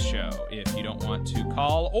text the show if you don't want to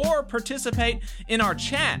call, or participate in our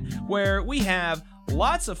chat where we have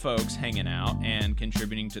lots of folks hanging out and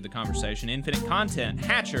contributing to the conversation. Infinite Content,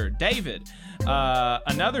 Hatcher, David,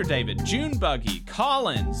 another David, June Buggy,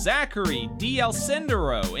 Colin, Zachary, DL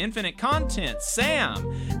Cindero, Infinite Content,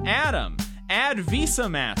 Sam, Adam, Ad Visa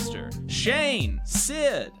Master, Shane,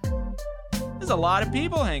 Sid. There's a lot of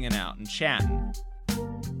people hanging out and chatting.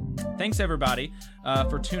 Thanks, everybody,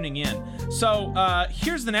 for tuning in. So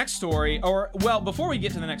here's the next story. Before we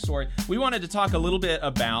get to the next story, we wanted to talk a little bit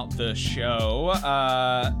about the show.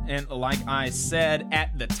 And like I said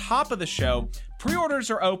at the top of the show, pre-orders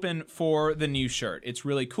are open for the new shirt. It's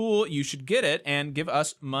really cool. You should get it and give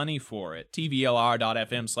us money for it.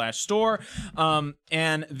 TVLR.fm/store.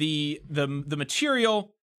 And the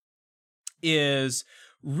material is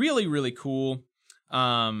really, really cool.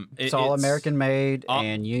 It's all American made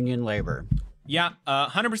and union labor. Yeah,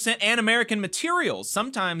 100% and American materials.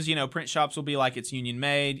 Sometimes, print shops will be like it's union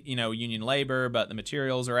made, union labor, but the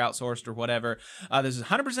materials are outsourced or whatever. This is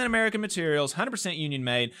 100% American materials, 100% union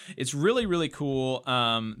made. It's really, really cool.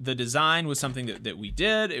 The design was something that we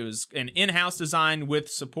did. It was an in-house design with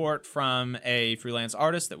support from a freelance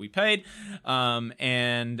artist that we paid.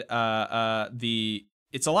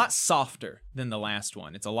 It's a lot softer than the last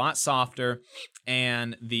one. It's a lot softer,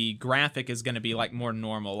 and the graphic is going to be like more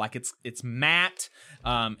normal. Like it's matte,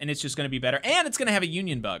 and it's just going to be better. And it's going to have a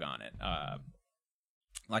union bug on it,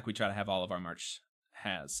 like we try to have all of our merch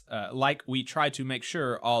has. Like we try to make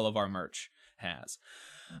sure all of our merch has.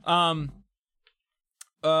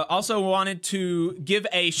 Also wanted to give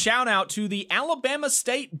a shout out to the Alabama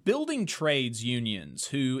State Building Trades Unions,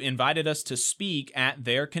 who invited us to speak at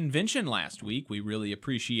their convention last week. We really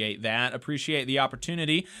appreciate that. Appreciate the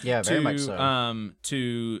opportunity. Yeah, very much so.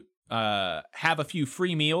 To have a few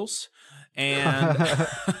free meals and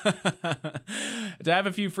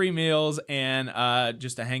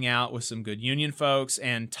just to hang out with some good union folks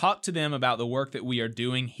and talk to them about the work that we are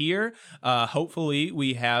doing here. Hopefully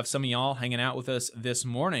we have some of y'all hanging out with us this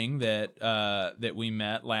morning that we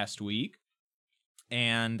met last week.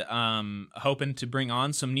 and hoping to bring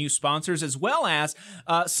on some new sponsors as well as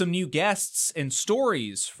some new guests and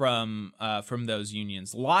stories from those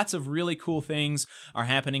unions. Lots of really cool things are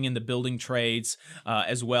happening in the building trades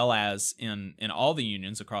as well as in all the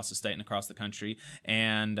unions across the state and across the country.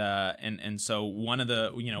 And so one of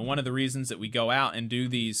the reasons that we go out and do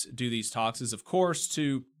these talks is, of course,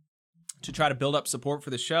 to try to build up support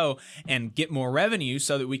for the show and get more revenue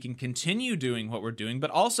so that we can continue doing what we're doing,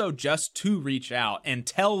 but also just to reach out and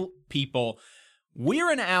tell people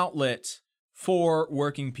we're an outlet for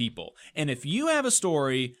working people. And if you have a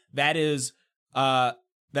story that is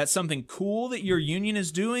that's something cool that your union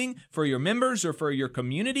is doing for your members or for your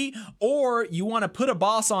community, or you want to put a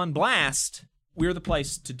boss on blast, we're the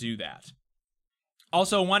place to do that.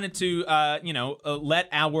 Also wanted to, let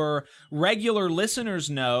our regular listeners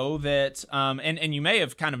know that, and you may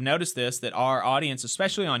have kind of noticed this, that our audience,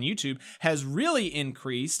 especially on YouTube, has really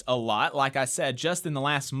increased a lot. Like I said, just in the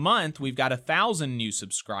last month, we've got 1,000 new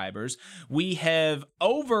subscribers. We have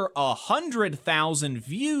over 100,000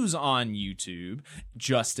 views on YouTube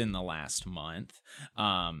just in the last month.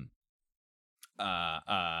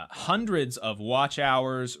 Hundreds of watch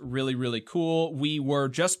hours, really, really cool. We were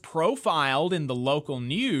just profiled in the local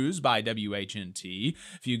news by WHNT.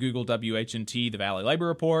 If you Google WHNT, the Valley Labor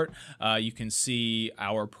Report, you can see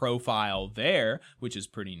our profile there, which is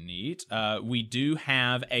pretty neat. We do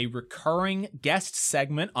have a recurring guest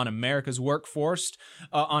segment on America's Workforce,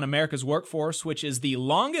 which is the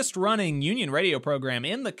longest running union radio program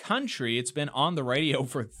in the country. It's been on the radio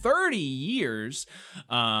for 30 years,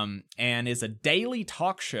 and is a daily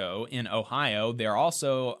talk show in Ohio. They're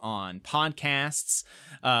also on podcasts,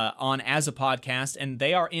 as a podcast, and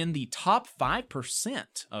they are in the top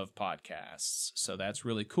 5% of podcasts. So that's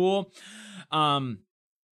really cool. And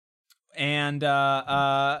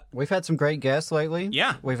we've had some great guests lately.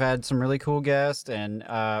 Yeah. We've had some really cool guests, and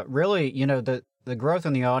really, the growth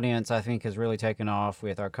in the audience, I think, has really taken off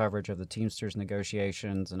with our coverage of the Teamsters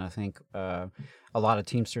negotiations, and I think a lot of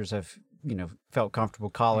Teamsters have felt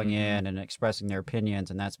comfortable calling in and expressing their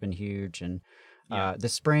opinions, and that's been huge. And the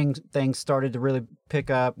spring things started to really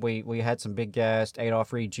pick up. We had some big guests,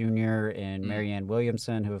 Adolph Reed Jr. and Marianne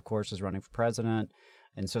Williamson, who of course is running for president,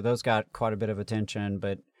 and so those got quite a bit of attention.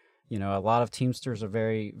 But a lot of Teamsters are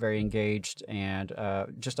very, very engaged, and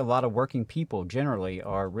just a lot of working people generally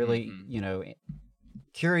are really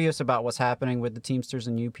curious about what's happening with the Teamsters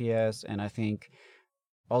and UPS, and I think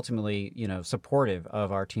ultimately, supportive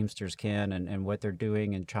of our Teamsters, Ken, and what they're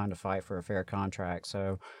doing and trying to fight for a fair contract.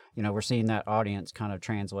 So, we're seeing that audience kind of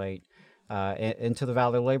translate into the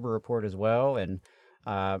Valley Labor Report as well. And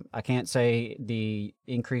I can't say the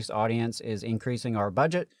increased audience is increasing our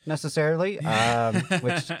budget necessarily,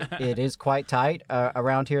 which it is quite tight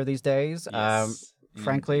around here these days. Yes.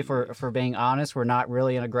 Frankly, for being honest, we're not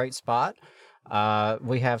really in a great spot.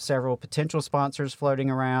 We have several potential sponsors floating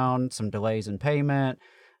around, some delays in payment,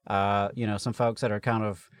 some folks that are kind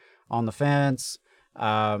of on the fence.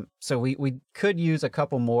 So we could use a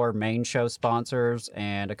couple more main show sponsors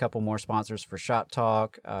and a couple more sponsors for Shop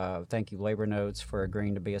Talk. Thank you, Labor Notes, for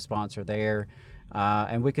agreeing to be a sponsor there.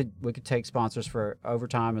 And we could take sponsors for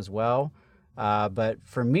Overtime as well. But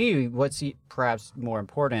for me, what's perhaps more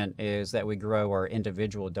important is that we grow our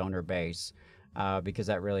individual donor base, because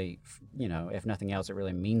that really, if nothing else, it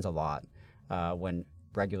really means a lot when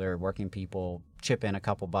regular working people chip in a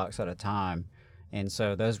couple bucks at a time. And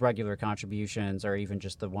so those regular contributions, or even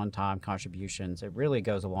just the one-time contributions, it really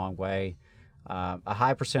goes a long way. A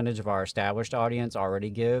high percentage of our established audience already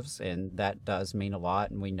gives, and that does mean a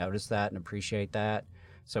lot, and we notice that and appreciate that.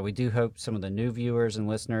 So we do hope some of the new viewers and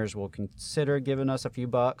listeners will consider giving us a few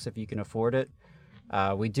bucks if you can afford it.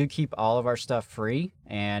 We do keep all of our stuff free,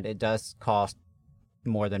 and it does cost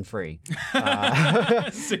more than free.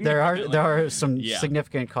 There are some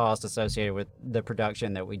significant costs associated with the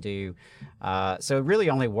production that we do. So it really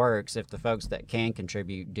only works if the folks that can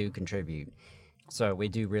contribute do contribute. So we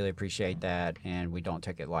do really appreciate that, and we don't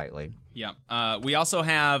take it lightly. Yeah. We also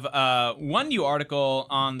have one new article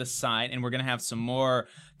on the site, and we're going to have some more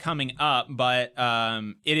coming up, but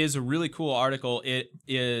it is a really cool article. It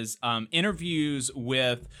is interviews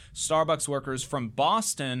with Starbucks workers from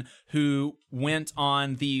Boston who went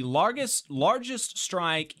on the largest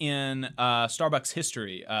strike in Starbucks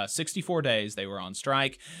history. 64 days they were on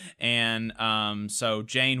strike, and so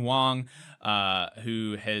Jane Wong,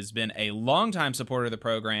 who has been a longtime supporter of the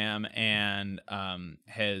program and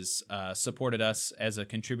has supported us as a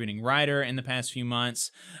contributing writer in the past few months.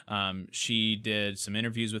 She did some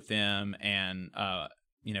interviews with them and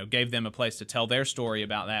gave them a place to tell their story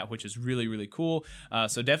about that, which is really, really cool.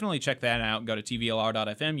 So definitely check that out. Go to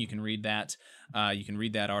tvlr.fm. You can read that. You can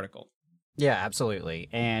read that article. Yeah, absolutely.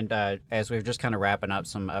 And as we're just kind of wrapping up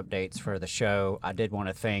some updates for the show, I did want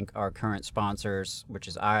to thank our current sponsors, which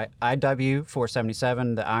is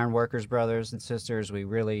IW477, the Iron Workers brothers and sisters. We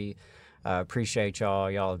really appreciate y'all.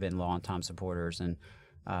 Y'all have been longtime supporters, and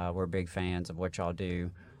we're big fans of what y'all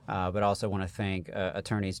do. But also want to thank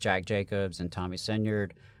attorneys Jack Jacobs and Tommy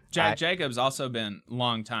Sinyard. Jack Jacobs also been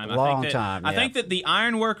long time. I think that the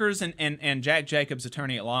Iron Workers and Jack Jacobs,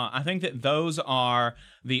 attorney at law, I think that those are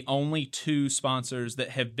the only two sponsors that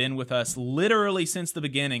have been with us literally since the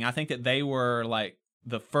beginning. I think that they were like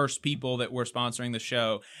the first people that were sponsoring the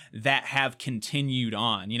show that have continued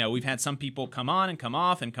on. We've had some people come on and come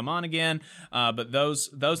off and come on again, but those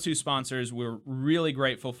two sponsors we're really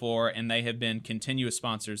grateful for, and they have been continuous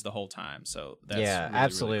sponsors the whole time. So that's really,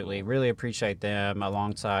 absolutely. really cool. Really appreciate them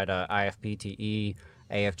alongside IFPTE,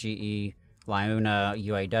 AFGE, LIUNA,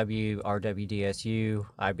 UAW, RWDSU,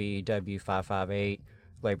 IBEW 558,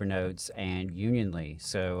 Labor Notes, and Unionly.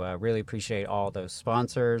 So really appreciate all those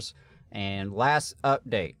sponsors. And last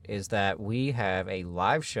update is that we have a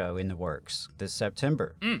live show in the works this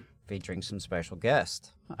September featuring some special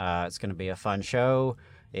guests. It's going to be a fun show.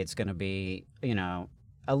 It's going to be, a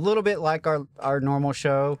little bit like our normal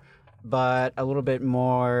show, but a little bit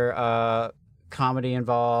more comedy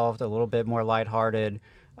involved, a little bit more lighthearted.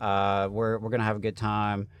 We're going to have a good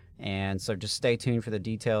time. And so just stay tuned for the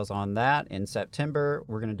details on that. In September,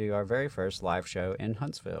 we're going to do our very first live show in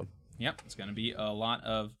Huntsville. Yep, it's going to be a lot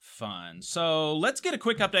of fun. So let's get a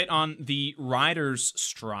quick update on the writers'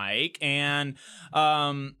 strike. And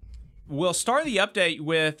we'll start the update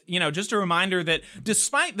with, just a reminder that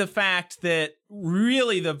despite the fact that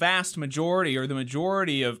really the vast majority or the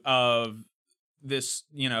majority of this,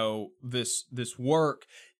 this work,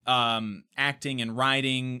 acting and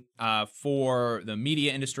writing for the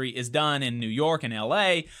media industry is done in New York and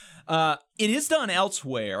LA, it is done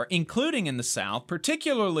elsewhere, including in the South,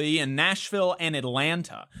 particularly in Nashville and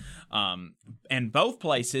Atlanta. And both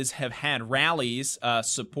places have had rallies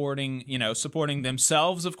supporting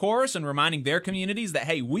themselves, of course, and reminding their communities that,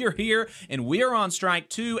 hey, we're here and we're on strike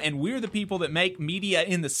too, and we're the people that make media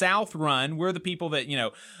in the South run. We're the people that,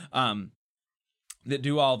 that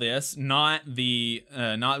do all this, not the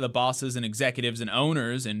bosses and executives and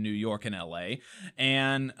owners in New York and LA.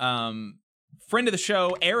 And friend of the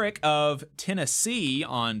show, Eric of Tennessee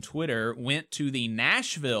on Twitter, went to the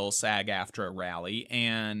Nashville SAG-AFTRA rally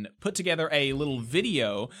and put together a little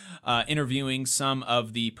video interviewing some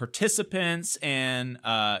of the participants and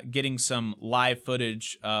getting some live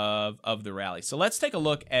footage of the rally. So let's take a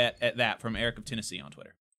look at that from Eric of Tennessee on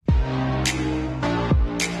Twitter.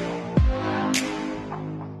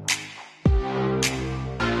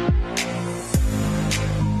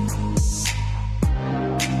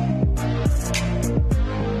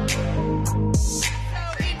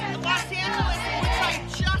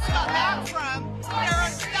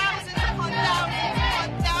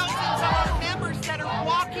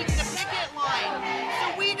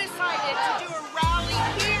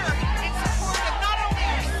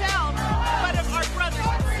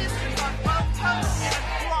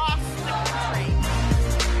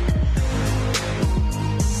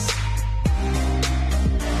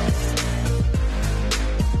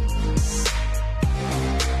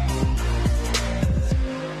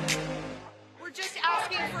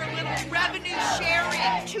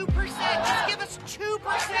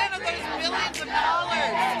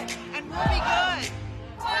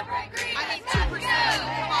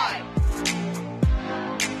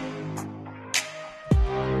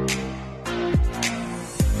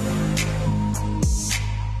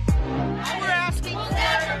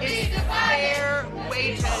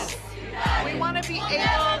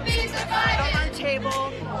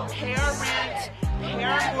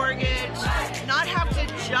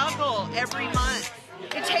 Every month.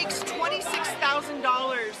 It takes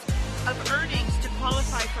 $26,000 of earnings to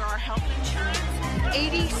qualify for our health insurance.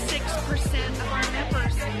 86% of our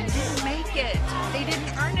members didn't make it. They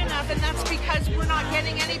didn't earn enough, and that's because we're not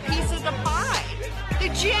getting any piece of the pie. The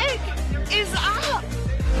jig is up.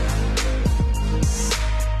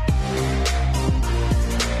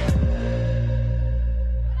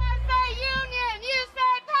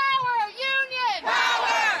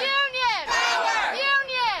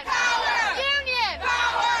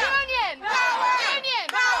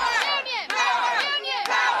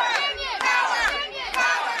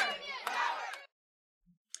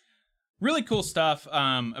 Really cool stuff.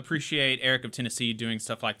 Appreciate Eric of Tennessee doing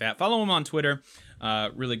stuff like that. Follow him on Twitter.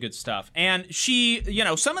 Really good stuff. And she,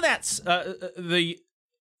 some of that's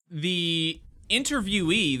the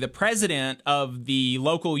interviewee, the president of the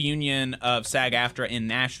local union of SAG-AFTRA in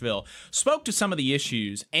Nashville, spoke to some of the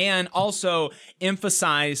issues and also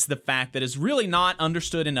emphasized the fact that is really not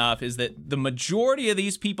understood enough is that the majority of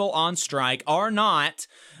these people on strike are not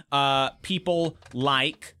people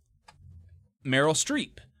like Meryl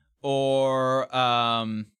Streep or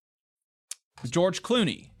George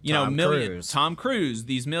Clooney, Tom Cruise,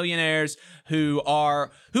 these millionaires who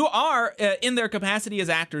are in their capacity as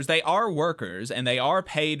actors, they are workers and they are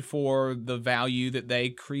paid for the value that they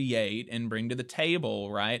create and bring to the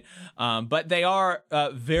table, right? But they are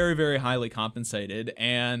very, very highly compensated,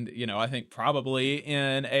 and I think probably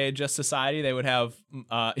in a just society they would have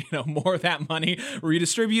more of that money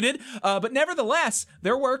redistributed. But nevertheless,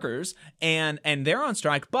 they're workers and they're on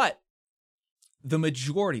strike, but the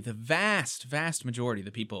majority, the vast, vast majority of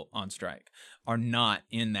the people on strike are not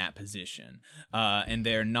in that position. And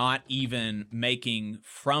they're not even making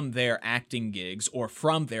from their acting gigs or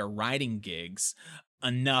from their writing gigs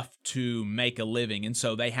enough to make a living. And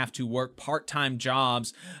so they have to work part-time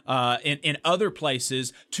jobs in other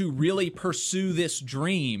places to really pursue this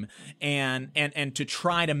dream and to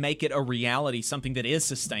try to make it a reality, something that is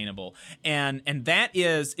sustainable. And that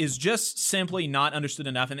is just simply not understood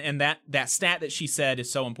enough. And that stat that she said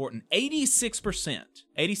is so important. 86%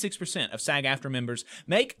 of SAG-AFTRA members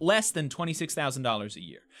make less than $26,000 a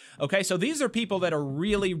year. Okay, so these are people that are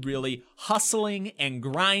really, really hustling and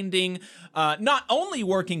grinding, not only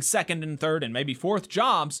working second and third and maybe fourth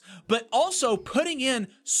jobs, but also putting in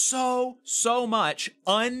so much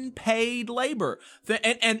unpaid labor.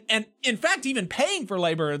 And in fact, even paying for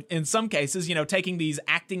labor in some cases, taking these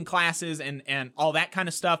acting classes and all that kind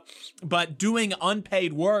of stuff, but doing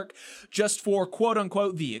unpaid work just for quote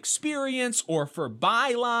unquote the experience or for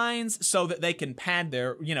bylines so that they can pad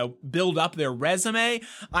their, build up their resume.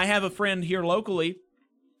 I have a friend here locally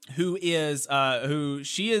who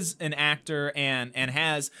she is an actor and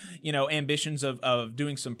has, ambitions of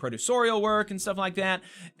doing some producerial work and stuff like that.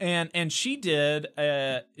 And she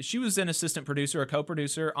was an assistant producer, a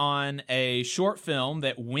co-producer on a short film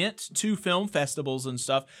that went to film festivals and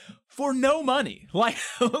stuff for no money. Like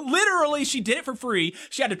literally she did it for free.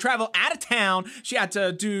 She had to travel out of town. She had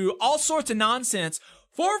to do all sorts of nonsense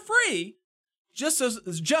for free. Just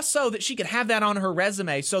so that she could have that on her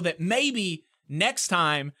resume so that maybe next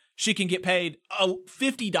time she can get paid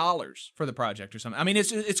 $50 for the project or something. I mean,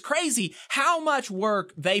 it's crazy how much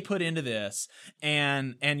work they put into this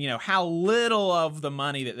and how little of the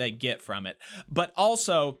money that they get from it. But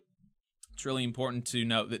also, it's really important to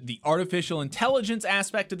note that the artificial intelligence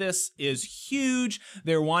aspect of this is huge.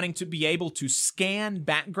 They're wanting to be able to scan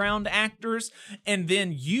background actors and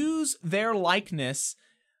then use their likeness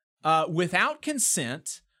without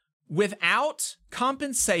consent, without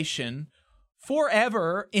compensation,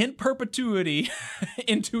 forever, in perpetuity,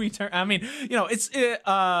 into eternity. I mean,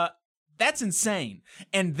 that's insane.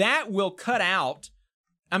 And that will cut out,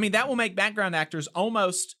 that will make background actors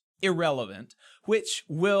almost irrelevant, which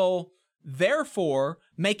will therefore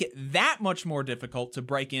make it that much more difficult to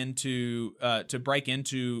break into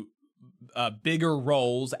bigger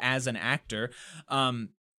roles as an actor.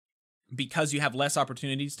 Because you have less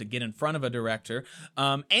opportunities to get in front of a director,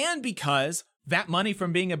 and because that money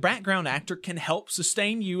from being a background actor can help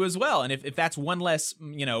sustain you as well. And if that's one less,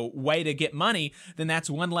 way to get money, then that's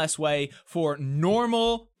one less way for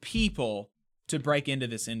normal people to break into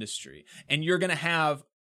this industry. And you're going to have,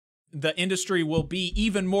 the industry will be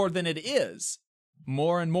even more than it is,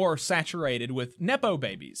 more and more saturated with Nepo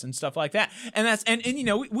babies and stuff like that. And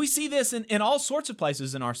we see this in all sorts of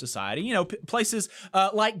places in our society, places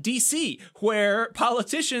like DC, where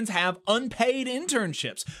politicians have unpaid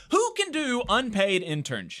internships. Who can do unpaid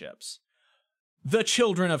internships? The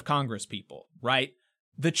children of Congress people, right?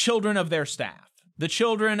 The children of their staff, the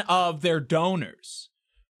children of their donors,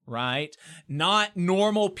 right? Not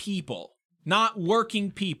normal people, not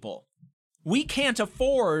working people. We can't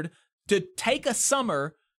afford to take a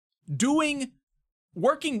summer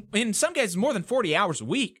working in some cases more than 40 hours a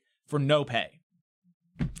week for no pay.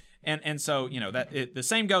 And so, the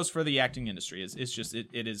same goes for the acting industry.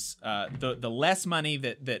 It is the less money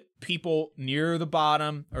that people near the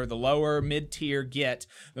bottom or the lower mid-tier get,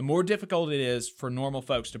 the more difficult it is for normal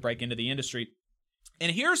folks to break into the industry.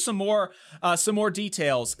 And here's some more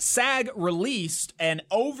details. SAG released an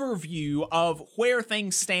overview of where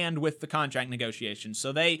things stand with the contract negotiations.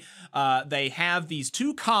 So they have these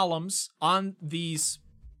two columns on this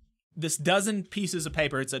dozen pieces of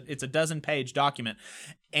paper. It's a dozen-page document,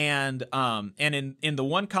 and in the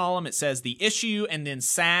one column it says the issue and then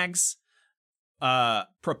SAG's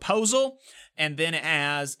proposal, and then it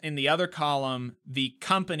has in the other column the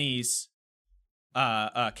company's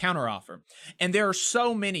counteroffer. And there are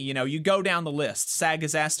so many, you go down the list. SAG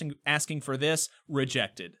is asking for this,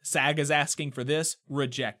 rejected. SAG is asking for this,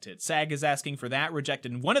 rejected. SAG is asking for that,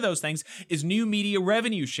 rejected. And one of those things is new media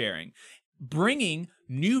revenue sharing. Bringing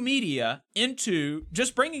new media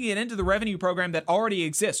bringing it into the revenue program that already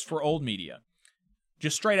exists for old media.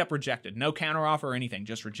 Just straight up rejected. No counteroffer or anything,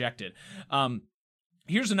 just rejected.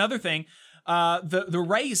 Here's another thing. The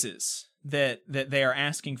raises that they are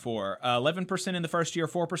asking for, 11% in the first year,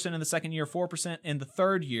 4% in the second year, 4% in the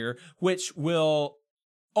third year, which will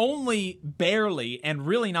only barely and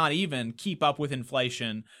really not even keep up with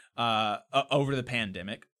inflation over the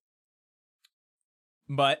pandemic.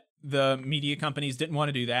 But the media companies didn't want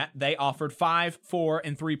to do that. They offered 5, 4,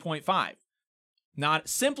 and 3.5.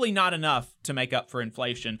 Not enough to make up for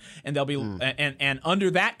inflation, and they'll be and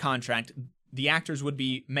under that contract, the actors would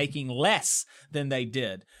be making less than they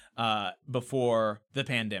did before the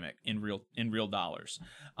pandemic in real dollars.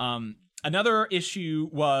 Another issue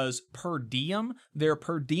was per diem. Their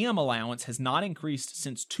per diem allowance has not increased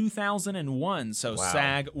since 2001. So wow.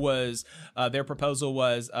 SAG was their proposal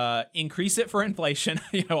was increase it for inflation.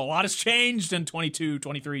 A lot has changed in 22,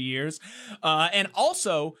 23 years, and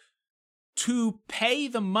also to pay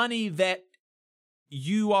the money that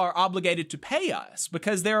you are obligated to pay us,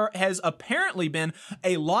 because there has apparently been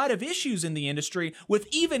a lot of issues in the industry with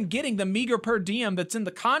even getting the meager per diem that's in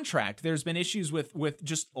the contract. There's been issues with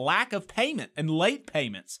just lack of payment and late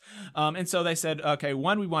payments. And so they said, okay,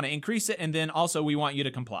 one, we want to increase it, and then also we want you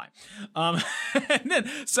to comply. The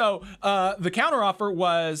counteroffer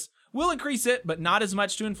was, we'll increase it, but not as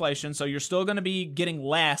much to inflation, so you're still going to be getting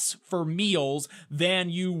less for meals than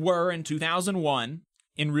you were in 2001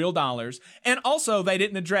 in real dollars. And also, they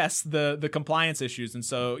didn't address the compliance issues, and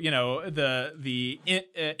so the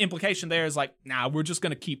implication there is like, nah, we're just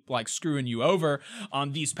going to keep like screwing you over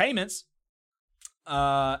on these payments,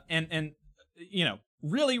 and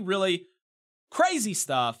really, really crazy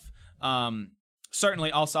stuff.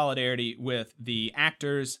 Certainly, all solidarity with the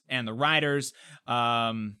actors and the writers.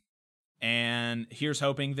 And here's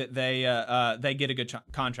hoping that they get a good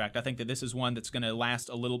contract. I think that this is one that's going to last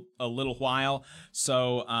a little while.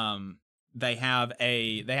 So they have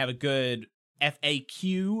a good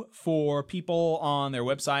FAQ for people on their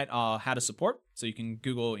website how to support. So you can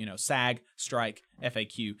Google SAG strike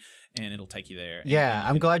FAQ and it'll take you there. Yeah,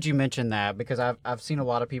 I'm glad you mentioned that, because I've seen a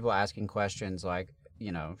lot of people asking questions like,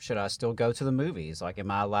 should I still go to the movies? Like,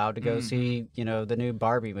 am I allowed to go see the new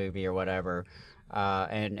Barbie movie or whatever?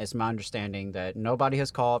 And it's my understanding that nobody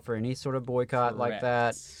has called for any sort of boycott like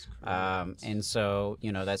that. And so,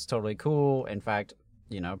 that's totally cool. In fact,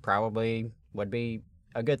 probably would be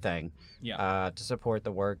a good thing to support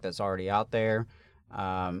the work that's already out there.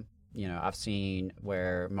 I've seen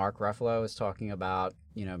where Mark Ruffalo is talking about,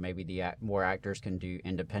 maybe more actors can do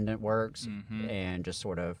independent works and just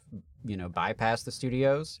sort of, bypass the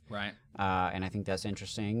studios. Right. And I think that's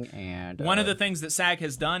interesting. And one of the things that SAG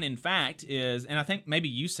has done, in fact, is, and I think maybe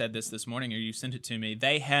you said this morning or you sent it to me,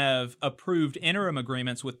 they have approved interim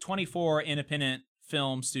agreements with 24 independent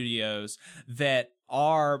film studios that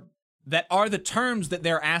are the terms that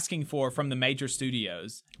they're asking for from the major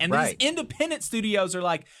studios. And these independent studios are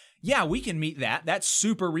like, yeah, we can meet that. That's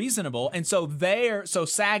super reasonable. And so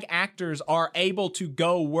SAG actors are able to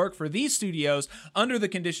go work for these studios under the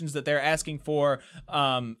conditions that they're asking for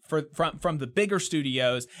from the bigger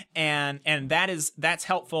studios. And that's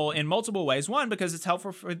helpful in multiple ways. One, because it's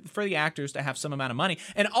helpful for the actors to have some amount of money.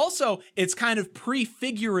 And also it's kind of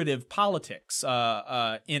prefigurative politics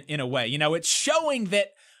in a way. It's showing that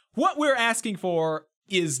what we're asking for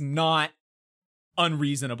is not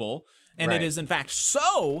unreasonable. And it is, in fact,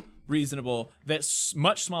 so reasonable that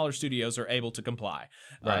much smaller studios are able to comply.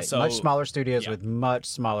 Right. Much smaller studios with much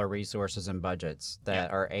smaller resources and budgets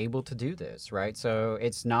that are able to do this, right? So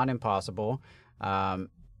it's not impossible.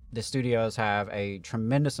 The studios have a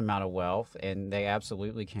tremendous amount of wealth, and they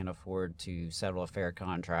absolutely can afford to settle a fair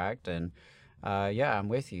contract. And I'm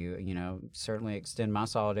with you. Certainly extend my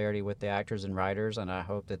solidarity with the actors and writers, and I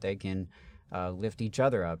hope that they can lift each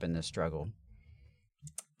other up in this struggle.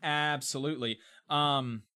 Absolutely.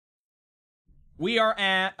 We are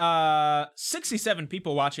at 67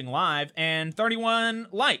 people watching live and 31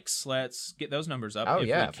 likes. Let's get those numbers up if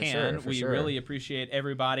we can. We really appreciate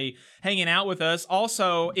everybody hanging out with us.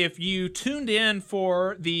 Also, if you tuned in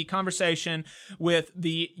for the conversation with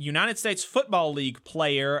the United States Football League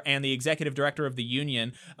player and the executive director of the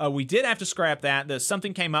union, we did have to scrap that.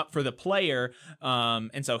 Something came up for the player,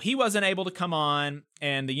 and so he wasn't able to come on.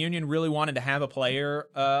 and the union really wanted to have a player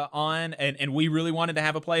on, and we really wanted to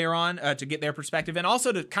have a player on to get their perspective, and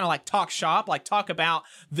also to kind of like talk shop, like talk about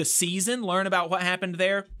the season, learn about what happened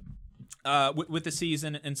there with the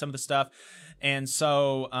season and some of the stuff. And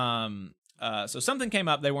so so something came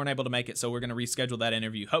up, they weren't able to make it, so we're going to reschedule that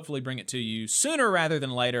interview, hopefully bring it to you sooner rather than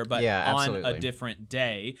later, but on a different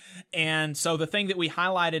day. And so the thing that we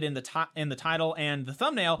highlighted in the title and the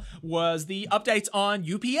thumbnail was the updates on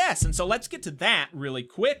UPS. And so let's get to that really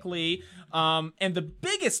quickly. And the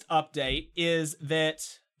biggest update is that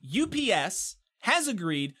UPS has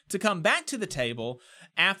agreed to come back to the table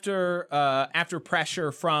after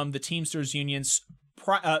pressure from the Teamsters unions.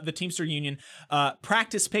 The Teamster Union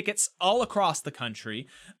practice pickets all across the country.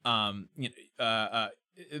 The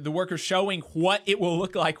workers showing what it will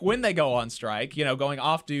look like when they go on strike, going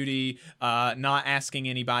off duty, not asking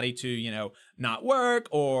anybody to, not work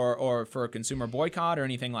or for a consumer boycott or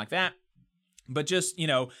anything like that, but just,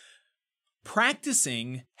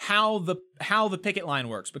 practicing how the picket line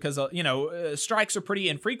works, because strikes are pretty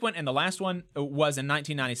infrequent, and the last one was in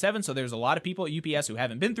 1997, so there's a lot of people at UPS who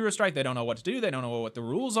haven't been through a strike. They don't know what to do, they don't know what the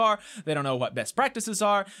rules are, they don't know what best practices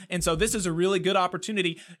are, and so this is a really good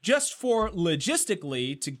opportunity just for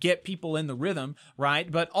logistically to get people in the rhythm,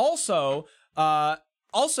 right? But also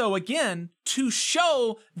again, to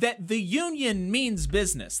show that the union means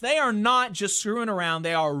business. They are not just screwing around.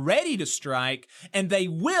 They are ready to strike, and they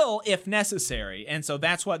will if necessary. And so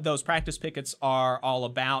that's what those practice pickets are all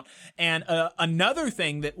about. And another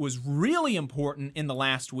thing that was really important in the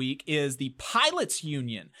last week is the pilots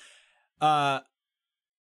union.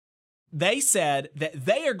 They said that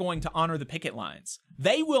they are going to honor the picket lines.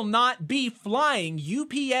 They will not be flying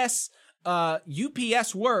UPS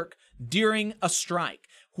work during a strike,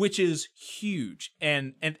 which is huge.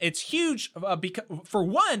 And it's huge because, for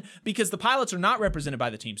one, because the pilots are not represented by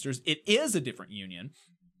the Teamsters. It is a different union.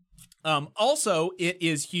 Also, it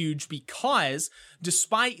is huge because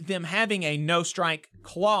despite them having a no strike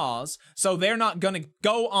clause, so they're not going to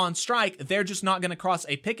go on strike, they're just not going to cross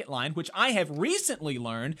a picket line, which I have recently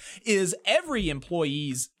learned is every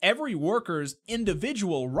worker's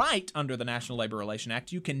individual right under the National Labor Relations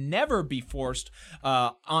Act. You can never be forced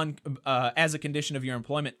as a condition of your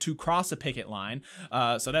employment to cross a picket line.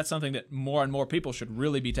 So that's something that more and more people should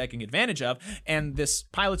really be taking advantage of, and this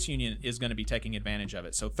pilots union is going to be taking advantage of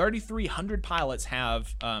it. So 3,300 pilots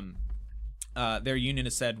have their union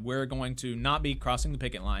has said, we're going to not be crossing the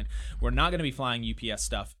picket line. We're not going to be flying UPS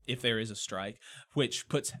stuff if there is a strike, which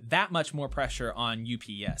puts that much more pressure on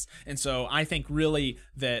UPS. And so I think really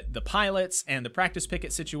that the pilots and the practice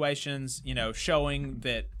picket situations, showing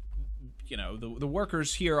that, the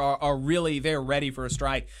workers here are really, they're ready for a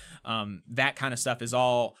strike. That kind of stuff is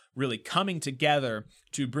all really coming together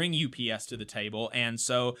to bring UPS to the table. And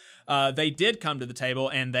so they did come to the table,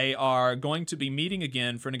 and they are going to be meeting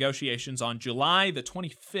again for negotiations on July the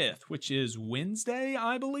 25th, which is Wednesday,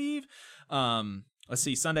 I believe. Let's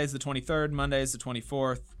see, Sunday's the 23rd, Monday's the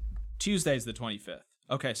 24th, Tuesday's the 25th.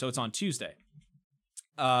 Okay, so it's on Tuesday,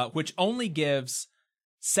 which only gives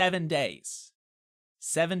 7 days.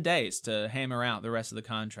 7 days to hammer out the rest of the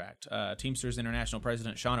contract. Teamsters International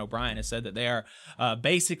President Sean O'Brien has said that they are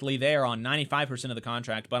basically there on 95% of the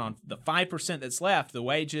contract, but on the 5% that's left, the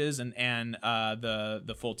wages and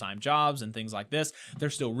the full-time jobs and things like this, they're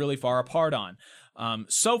still really far apart on.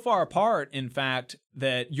 So far apart, in fact,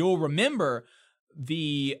 that you'll remember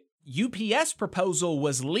the UPS proposal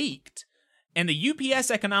was leaked, and the UPS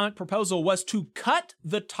economic proposal was to cut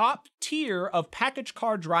the top tier of package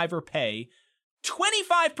car driver pay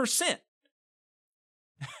 25%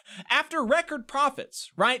 after record profits,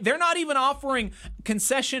 right? They're not even offering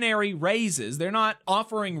concessionary raises. They're not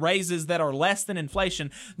offering raises that are less than inflation.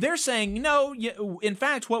 They're saying, no, in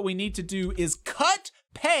fact, what we need to do is cut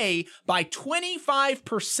pay by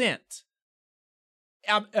 25%.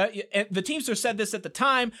 The Teamsters said this at the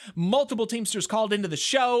time. Multiple Teamsters called into the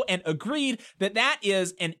show and agreed that that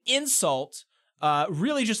is an insult,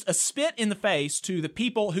 really just a spit in the face to the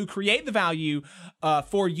people who create the value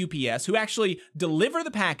for UPS, who actually deliver the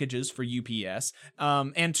packages for UPS,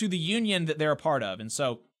 and to the union that they're a part of. And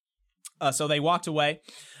so they walked away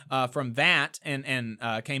from that and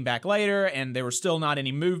came back later, and there was still not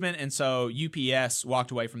any movement. And so UPS walked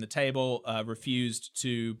away from the table, refused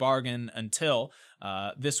to bargain until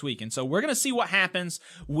this week. And so we're going to see what happens.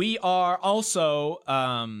 We are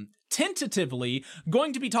also tentatively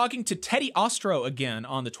going to be talking to Teddy Ostro again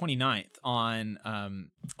on the 29th on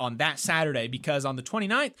that Saturday, because on the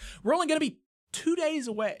 29th, we're only going to be 2 days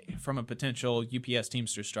away from a potential UPS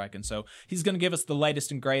Teamsters strike. And so he's going to give us the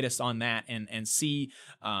latest and greatest on that and see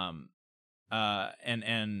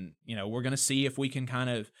And we're going to see if we can kind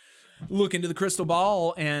of look into the crystal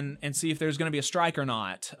ball and see if there's going to be a strike or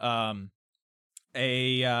not.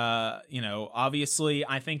 Obviously,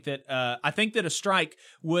 I think that a strike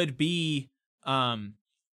would be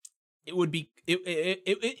it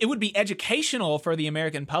would be educational for the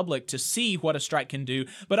American public to see what a strike can do.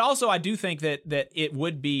 But also, I do think that it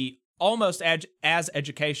would be almost as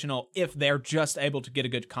educational if they're just able to get a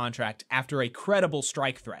good contract after a credible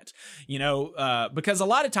strike threat. Because a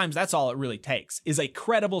lot of times that's all it really takes is a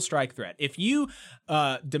credible strike threat. If you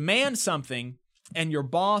demand something and your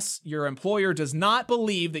boss, your employer does not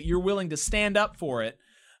believe that you're willing to stand up for it,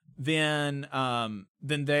 then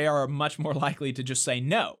they are much more likely to just say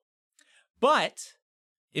no. But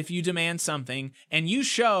if you demand something and you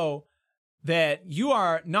show that you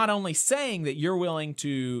are not only saying that you're willing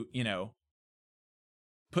to,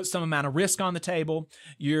 put some amount of risk on the table,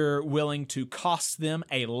 you're willing to cost them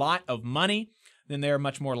a lot of money, then they're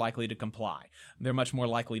much more likely to comply. They're much more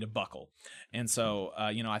likely to buckle. And so,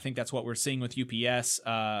 I think that's what we're seeing with UPS,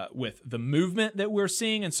 with the movement that we're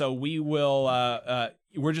seeing. And so we're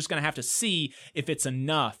just going to have to see if it's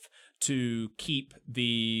enough to keep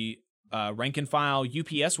the rank and file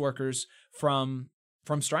UPS workers from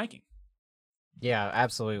striking. Yeah,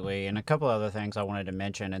 absolutely. And a couple other things I wanted to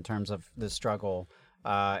mention in terms of the struggle.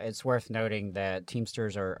 It's worth noting that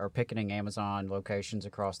Teamsters are picketing Amazon locations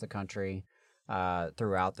across the country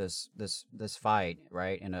throughout this fight,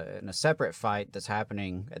 right? In a separate fight that's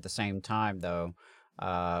happening at the same time, though.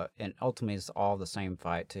 And ultimately, it's all the same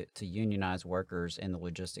fight to unionize workers in the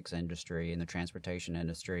logistics industry, in the transportation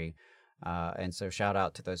industry. And so shout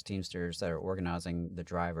out to those Teamsters that are organizing the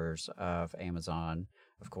drivers of Amazon.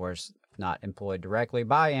 Of course, not employed directly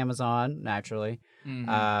by Amazon, naturally,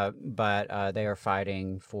 but they are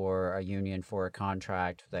fighting for a union, for a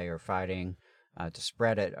contract. They are fighting to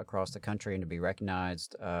spread it across the country and to be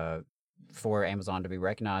recognized, for Amazon to be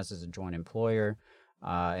recognized as a joint employer.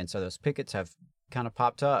 And so those pickets have kind of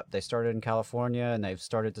popped up. They started in California and they've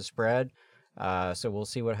started to spread. So we'll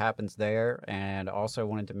see what happens there. And also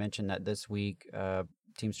wanted to mention that this week,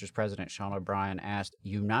 Teamsters President Sean O'Brien asked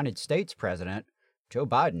United States President Joe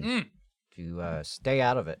Biden to stay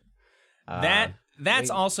out of it. That's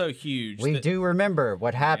also huge. We do remember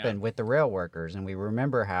what happened with the rail workers, and we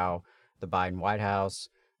remember how the Biden White House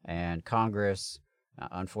and Congress,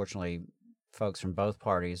 unfortunately, folks from both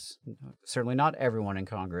parties, certainly not everyone in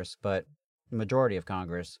Congress, but the majority of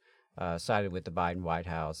Congress, sided with the Biden White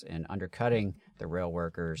House in undercutting the rail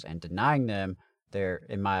workers and denying them their,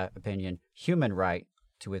 in my opinion, human right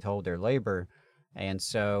to withhold their labor. And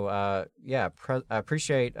so, I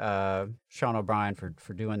appreciate Sean O'Brien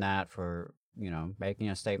for doing that, for making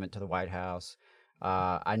a statement to the White House.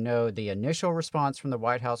 I know the initial response from the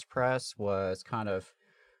White House press was kind of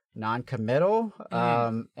non-committal,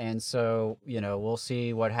 and so we'll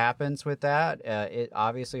see what happens with that. It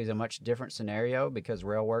obviously is a much different scenario because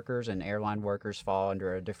rail workers and airline workers fall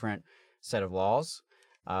under a different set of laws,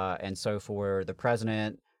 and so for the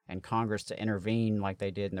president and Congress to intervene like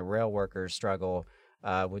they did in the rail workers' struggle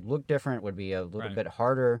would look different, would be a little bit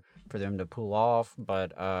harder for them to pull off,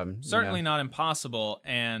 but certainly not impossible.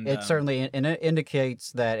 And it certainly it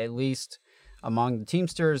indicates that at least among the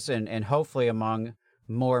Teamsters and hopefully among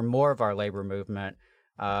more and more of our labor movement,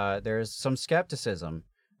 there's some skepticism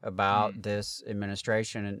about this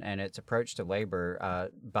administration and its approach to labor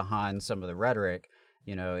behind some of the rhetoric.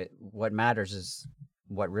 What matters is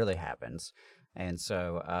what really happens. And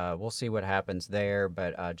so we'll see what happens there,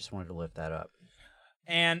 but I just wanted to lift that up.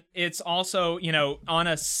 And it's also, on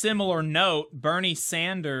a similar note, Bernie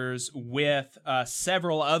Sanders with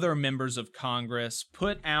several other members of Congress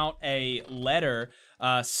put out a letter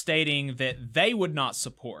stating that they would not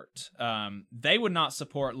support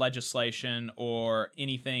legislation or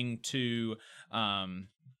anything to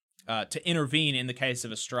intervene in the case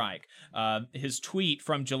of a strike. His tweet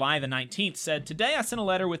from July the 19th said, "Today I sent a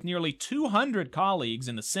letter with nearly 200 colleagues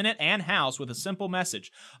in the Senate and House with a simple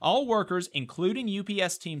message. All workers, including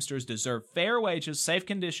UPS Teamsters, deserve fair wages, safe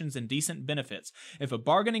conditions, and decent benefits. If a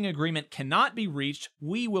bargaining agreement cannot be reached,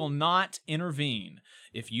 we will not intervene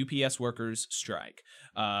if UPS workers strike."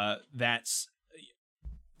 That's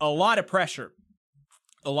a lot of pressure.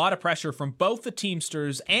 A lot of pressure from both the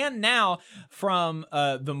Teamsters and now from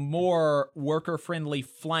the more worker-friendly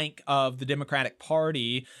flank of the Democratic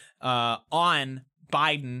Party on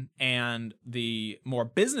Biden and the more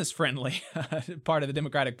business-friendly part of the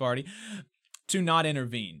Democratic Party to not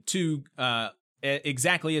intervene, to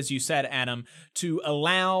exactly as you said, Adam, to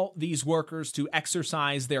allow these workers to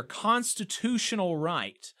exercise their constitutional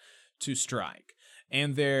right to strike.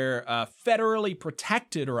 and their federally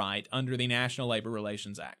protected right under the National Labor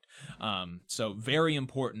Relations Act. So very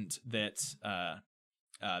important that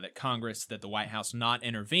Congress, that the White House not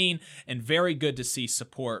intervene, and very good to see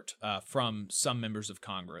support from some members of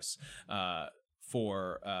Congress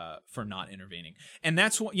for not intervening. And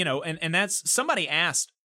that's what, and that's, somebody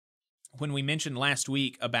asked when we mentioned last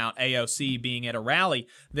week about AOC being at a rally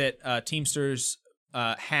that Teamsters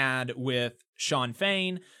had with Sean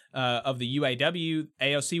Fain of the UAW.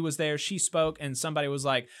 AOC was there. She spoke, and somebody was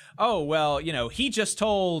like, oh, well, he just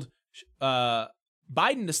told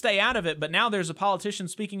Biden to stay out of it, but now there's a politician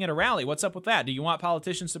speaking at a rally. What's up with that? Do you want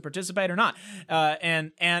politicians to participate or not?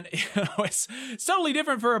 And it's totally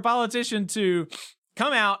different for a politician to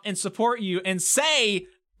come out and support you and say,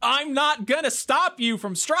 I'm not going to stop you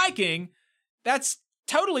from striking. That's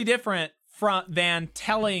totally different than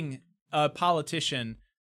telling a politician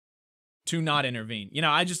to not intervene.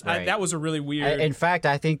 Right. That was a really weird... In fact,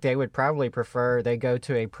 I think they would probably prefer they go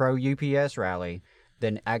to a pro-UPS rally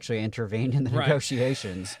than actually intervene in the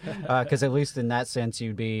negotiations. Because at least in that sense,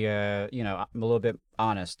 you'd be, a little bit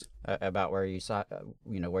honest about where you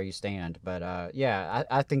stand. But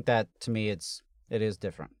I think that, to me, it is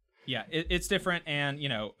different. Yeah, it's different, and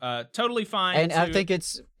totally fine. And I think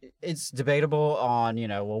it's debatable on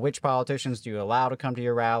which politicians do you allow to come to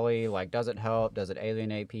your rally? Like, does it help? Does it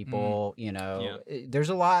alienate people? There's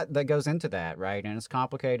a lot that goes into that, right? And it's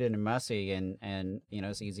complicated and messy, and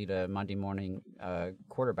it's easy to Monday morning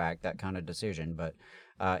quarterback that kind of decision. But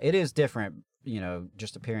it is different,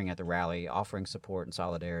 just appearing at the rally, offering support and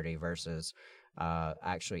solidarity versus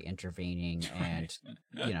actually intervening and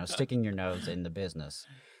sticking your nose in the business.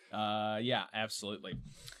 Yeah, absolutely.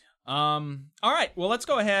 All right, well, let's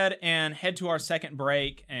go ahead and head to our second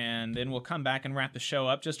break, and then we'll come back and wrap the show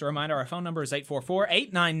up. Just a reminder, our phone number is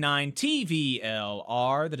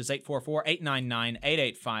 844-899-TVLR. That is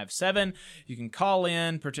 844-899-8857. You can call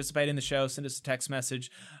in, participate in the show, send us a text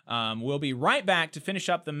message. We'll be right back to finish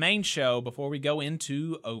up the main show before we go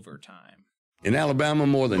into overtime. In Alabama,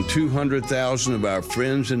 more than 200,000 of our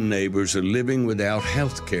friends and neighbors are living without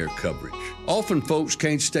health care coverage. Often folks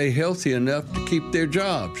can't stay healthy enough to keep their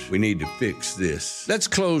jobs. We need to fix this. Let's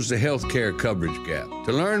close the health care coverage gap.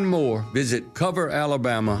 To learn more, visit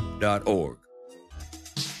coveralabama.org.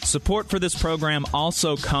 Support for this program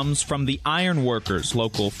also comes from the Iron Workers,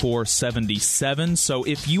 Local 477. So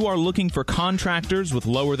if you are looking for contractors with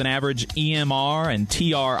lower than average EMR and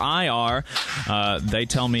TRIR, they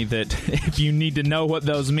tell me that if you need to know what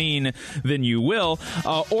those mean, then you will.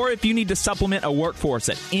 Or if you need to supplement a workforce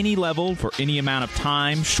at any level for any amount of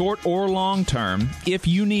time, short or long term, if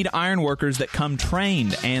you need iron workers that come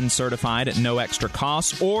trained and certified at no extra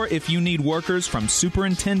cost, or if you need workers from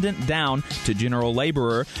superintendent down to general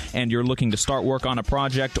laborer, and you're looking to start work on a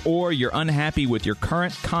project, or you're unhappy with your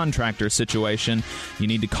current contractor situation, you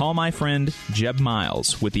need to call my friend Jeb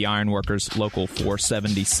Miles with the Ironworkers Local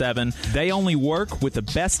 477. They only work with the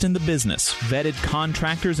best in the business, vetted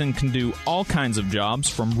contractors, and can do all kinds of jobs,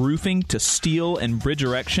 from roofing to steel and bridge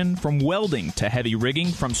erection, from welding to heavy rigging,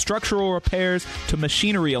 from structural repairs to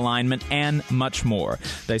machinery alignment, and much more.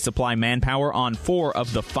 They supply manpower on 4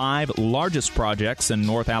 of the 5 largest projects in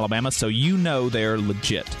North Alabama, so you know they're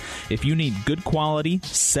legit. If you need good quality,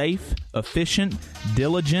 safe, efficient,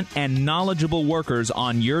 diligent, and knowledgeable workers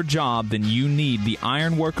on your job, then you need the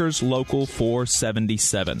Ironworkers Local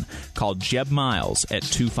 477. Call Jeb Miles at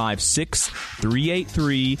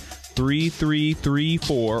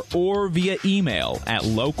 256-383-3334 or via email at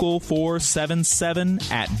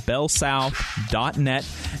local477@bellsouth.net,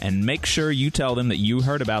 and make sure you tell them that you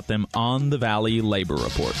heard about them on the Valley Labor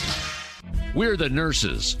Report. We're the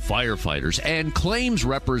nurses, firefighters, and claims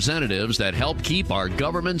representatives that help keep our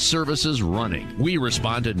government services running. We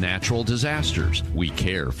respond to natural disasters. We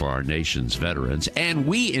care for our nation's veterans, and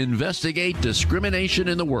we investigate discrimination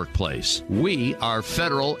in the workplace. We are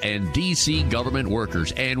federal and D.C. government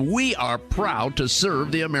workers, and we are proud to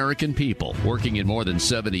serve the American people. Working in more than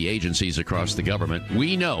 70 agencies across the government,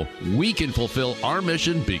 we know we can fulfill our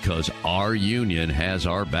mission because our union has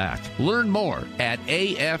our back. Learn more at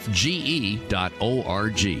afge.org.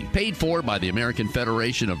 Paid for by the American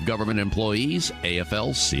Federation of Government Employees,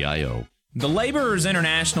 AFL-CIO. The Laborers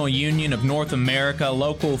International Union of North America,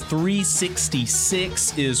 Local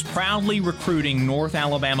 366, is proudly recruiting North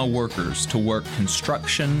Alabama workers to work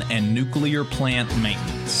construction and nuclear plant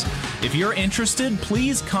maintenance. If you're interested,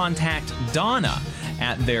 please contact Donna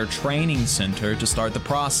at their training center to start the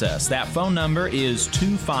process. That phone number is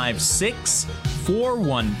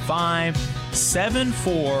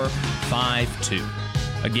 256-415-7452.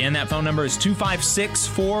 Again, that phone number is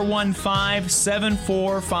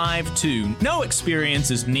 256-415-7452. No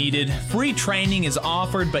experience is needed. Free training is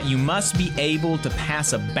offered, but you must be able to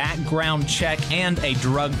pass a background check and a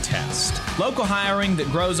drug test. Local hiring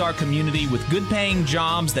that grows our community with good-paying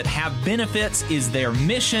jobs that have benefits is their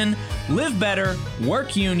mission. Live better,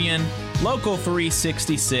 work union, Local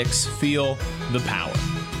 366, feel the power.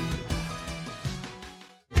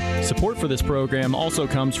 Support for this program also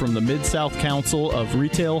comes from the Mid-South Council of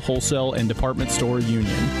Retail, Wholesale, and Department Store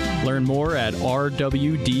Union. Learn more at rwdsu.info.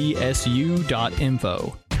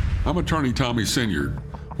 I'm Attorney Tommy Sinyard.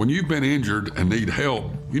 When you've been injured and need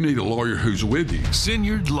help, you need a lawyer who's with you.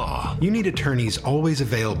 Sinyard Law. You need attorneys always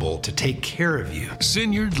available to take care of you.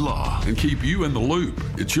 Sinyard Law. And keep you in the loop.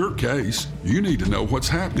 It's your case. You need to know what's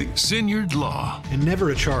happening. Sinyard Law. And never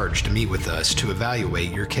a charge to meet with us to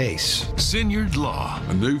evaluate your case. Sinyard Law.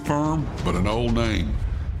 A new firm, but an old name.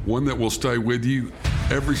 One that will stay with you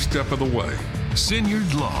every step of the way.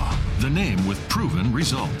 Sinyard Law. The name with proven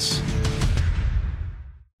results.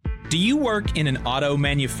 Do you work in an auto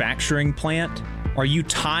manufacturing plant? Are you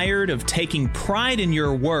tired of taking pride in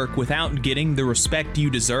your work without getting the respect you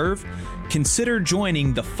deserve? Consider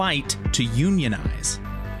joining the fight to unionize.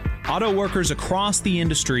 Auto workers across the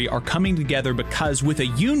industry are coming together because with a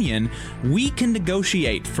union, we can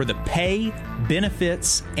negotiate for the pay,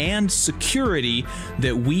 benefits, and security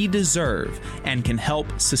that we deserve and can help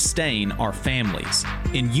sustain our families.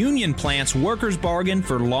 In union plants, workers bargain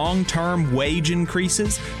for long-term wage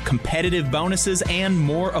increases, competitive bonuses, and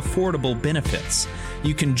more affordable benefits.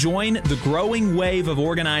 You can join the growing wave of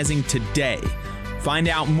organizing today. Find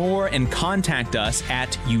out more and contact us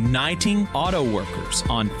at Uniting Auto Workers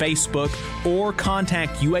on Facebook or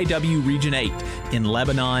contact UAW Region 8 in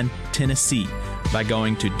Lebanon, Tennessee by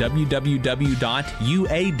going to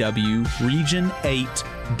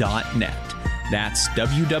www.uawregion8.net. That's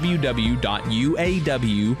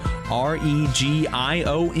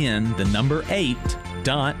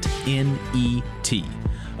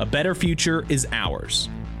www.uawregion8.net. A better future is ours.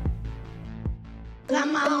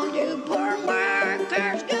 Come on, you poor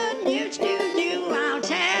workers, good news to you I'll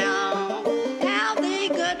tell. How the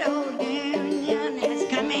good old union has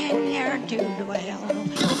come in here to dwell.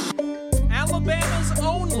 Alabama's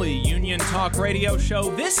only union talk radio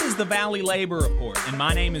show. This is the Valley Labor Report, and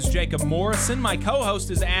my name is Jacob Morrison. My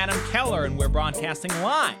co-host is Adam Keller, and we're broadcasting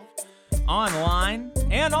live, online,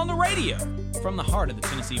 and on the radio from the heart of the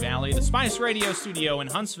Tennessee Valley, the Spice Radio Studio in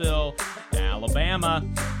Huntsville, Alabama.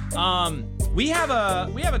 We have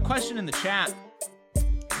a question in the chat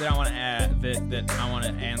that I want to add, that I want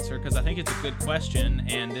to answer, because I think it's a good question,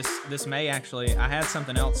 and this may actually, I had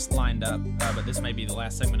something else lined up, but this may be the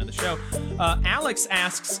last segment of the show. Alex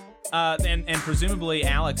asks, and presumably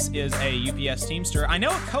Alex is a UPS Teamster. I know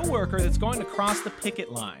a coworker that's going to cross the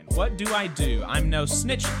picket line. What do I do? I'm no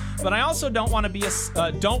snitch, but I also don't want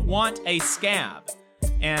a scab.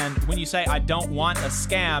 And when you say I don't want a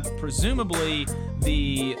scab, presumably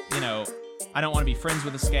I don't want to be friends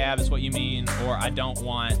with a scab is what you mean, or I don't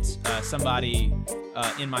want somebody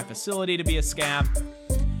in my facility to be a scab.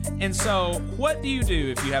 And so what do you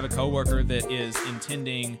do if you have a coworker that is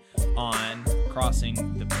intending on crossing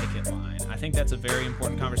the picket line? I think that's a very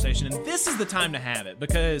important conversation, and this is the time to have it,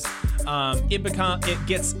 because it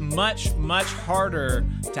gets much, much harder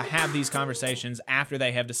to have these conversations after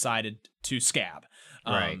they have decided to scab.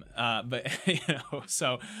 Right. But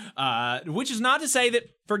which is not to say that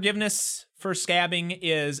forgiveness for scabbing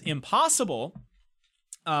is impossible.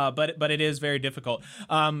 But it is very difficult.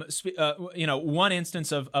 One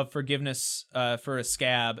instance of forgiveness for a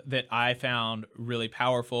scab that I found really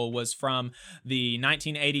powerful was from the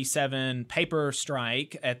 1987 paper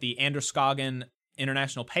strike at the Androscoggin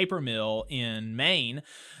International Paper Mill in Maine,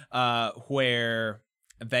 where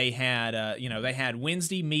they had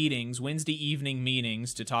Wednesday evening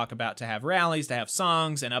meetings to have rallies, to have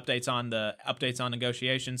songs and updates on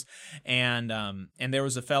negotiations, and there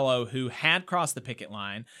was a fellow who had crossed the picket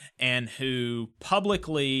line and who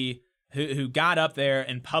publicly got up there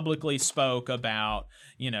and publicly spoke about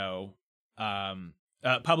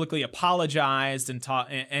publicly apologized and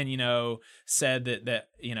said that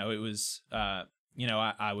it was.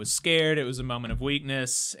 I was scared. It was a moment of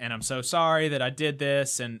weakness, and I'm so sorry that I did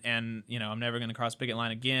this, and I'm never going to cross picket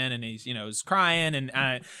line again. And he's was crying,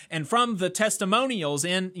 and from the testimonials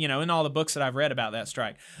in all the books that I've read about that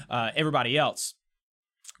strike, everybody else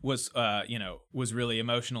was really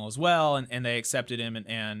emotional as well, and they accepted him,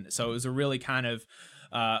 and so it was a really kind of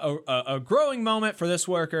a growing moment for this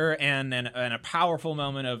worker and a powerful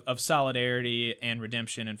moment of solidarity and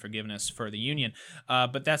redemption and forgiveness for the union.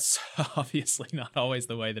 But that's obviously not always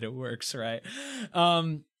the way that it works, right?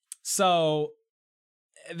 So,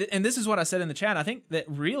 and this is what I said in the chat. I think that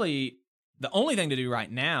really the only thing to do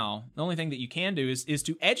right now, the only thing that you can do is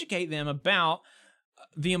to educate them about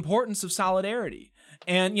the importance of solidarity.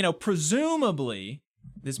 And, presumably,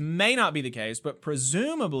 this may not be the case, but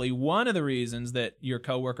presumably one of the reasons that your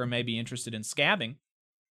coworker may be interested in scabbing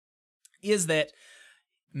is that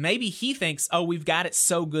maybe he thinks, oh, we've got it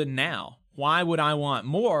so good now. Why would I want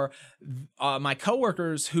more? My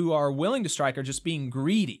coworkers who are willing to strike are just being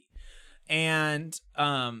greedy. And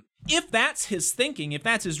if that's his thinking, if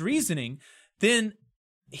that's his reasoning, then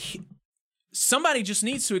somebody just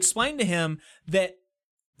needs to explain to him that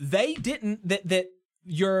that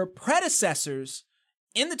your predecessors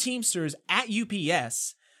in the Teamsters at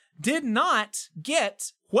UPS did not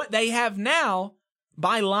get what they have now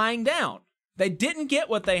by lying down. They didn't get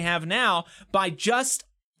what they have now by just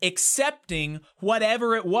accepting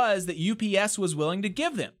whatever it was that UPS was willing to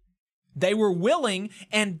give them. They were willing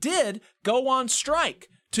and did go on strike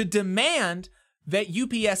to demand that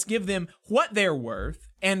UPS give them what they're worth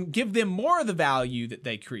and give them more of the value that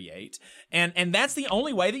they create. And that's the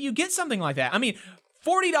only way that you get something like that. I mean,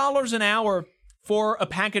 $40 an hour for a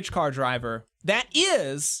package car driver, that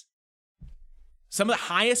is some of the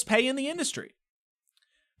highest pay in the industry.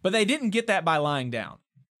 But they didn't get that by lying down.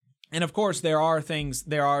 And of course, there are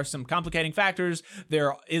some complicating factors.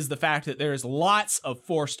 There is the fact that there is lots of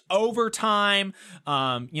forced overtime,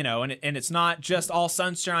 and it's not just all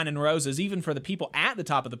sunshine and roses, even for the people at the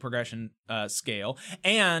top of the progression scale.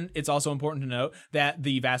 And it's also important to note that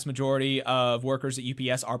the vast majority of workers at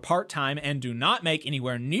UPS are part-time and do not make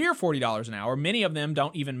anywhere near $40 an hour. Many of them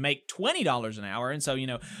don't even make $20 an hour. And so,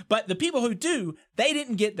 but the people who do, they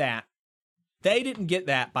didn't get that. They didn't get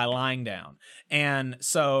that by lying down. And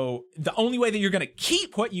so the only way that you're going to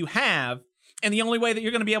keep what you have and the only way that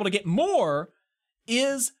you're going to be able to get more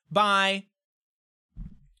is by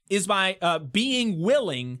being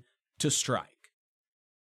willing to strike.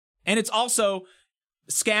 And it's also,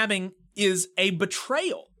 scabbing is a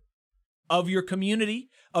betrayal of your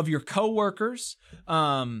community, of your coworkers.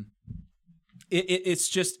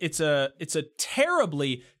 It's a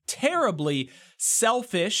terribly, terribly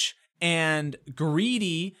selfish and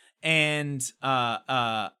greedy and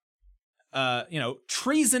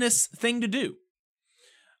treasonous thing to do.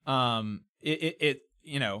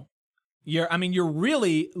 You're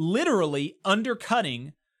really literally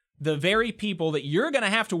undercutting the very people that you're going to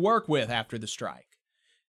have to work with after the strike.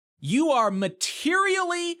 You are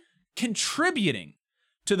materially contributing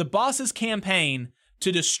to the boss's campaign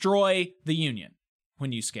to destroy the union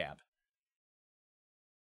when you scab.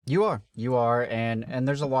 You are, and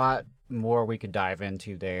there's a lot more we could dive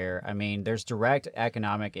into there. I mean, there's direct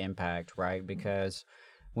economic impact, right? Because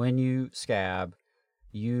when you scab,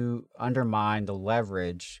 you undermine the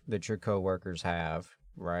leverage that your coworkers have,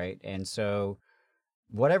 right? And so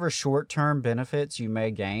whatever short-term benefits you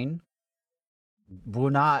may gain will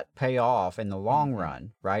not pay off in the long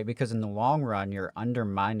run, right? Because in the long run, you're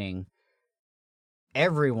undermining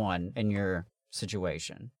everyone in your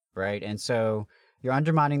situation, right? And so you're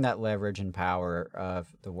undermining that leverage and power of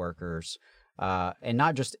the workers, and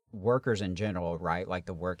not just workers in general, right? Like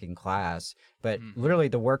the working class, but literally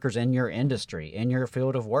the workers in your industry, in your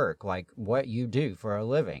field of work, like what you do for a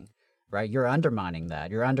living, right? You're undermining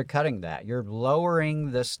that. You're undercutting that. You're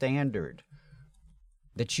lowering the standard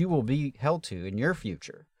that you will be held to in your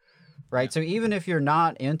future, right? Yeah. So even if you're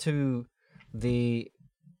not into the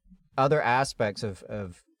other aspects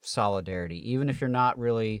of solidarity, even if you're not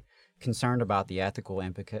really concerned about the ethical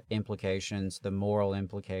implications, the moral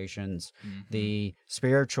implications, the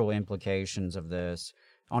spiritual implications of this,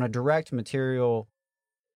 on a direct material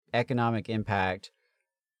economic impact,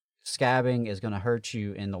 scabbing is going to hurt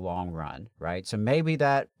you in the long run, right? So maybe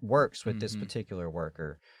that works with this particular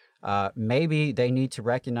worker. Maybe they need to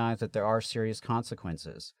recognize that there are serious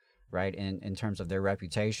consequences, right, in terms of their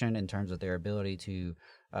reputation, in terms of their ability to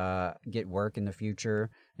get work in the future,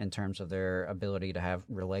 in terms of their ability to have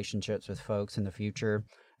relationships with folks in the future.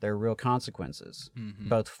 There are real consequences,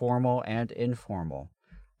 both formal and informal.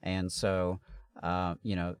 And so,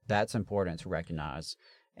 that's important to recognize.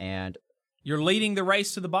 And you're leading the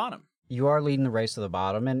race to the bottom. You are leading the race to the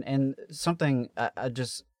bottom. And something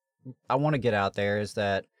I want to get out there is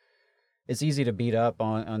that it's easy to beat up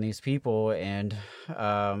on these people. And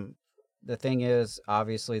the thing is,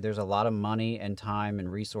 obviously, there's a lot of money and time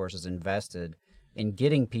and resources invested in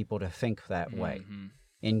getting people to think that way,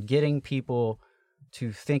 in getting people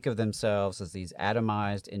to think of themselves as these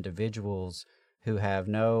atomized individuals who have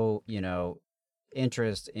no,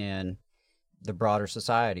 interest in the broader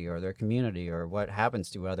society or their community or what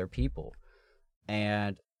happens to other people.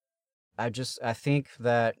 And I think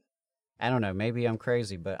that, I don't know, maybe I'm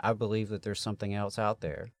crazy, but I believe that there's something else out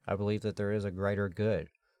there. I believe that there is a greater good.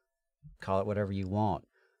 Call it whatever you want.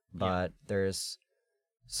 But there's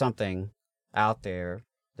something out there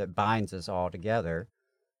that binds us all together.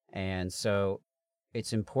 And so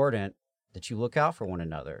it's important that you look out for one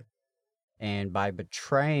another. And by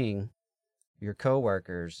betraying your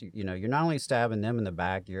coworkers, you're not only stabbing them in the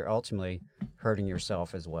back, you're ultimately hurting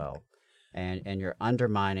yourself as well. And you're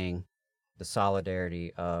undermining the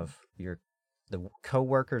solidarity of the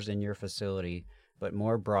coworkers in your facility, but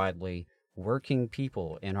more broadly, working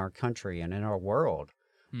people in our country and in our world.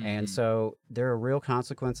 Mm-hmm. And so there are real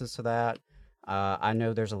consequences to that. I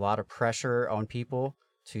know there's a lot of pressure on people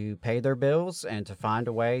to pay their bills and to find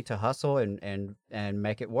a way to hustle and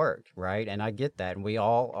make it work, right? And I get that. And we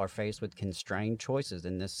all are faced with constrained choices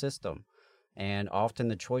in this system. And often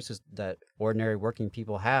the choices that ordinary working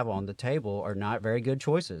people have on the table are not very good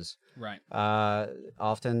choices. Right.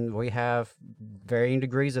 Often we have varying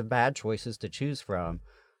degrees of bad choices to choose from.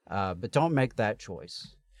 But don't make that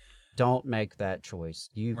choice. Don't make that choice.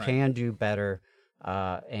 You can do better.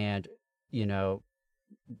 And,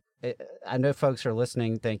 I know folks are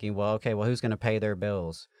listening thinking, who's going to pay their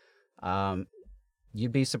bills?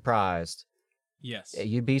 You'd be surprised. Yes.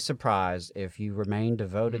 You'd be surprised if you remain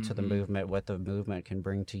devoted to the movement, what the movement can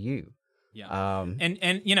bring to you. Yeah. And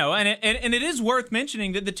it is worth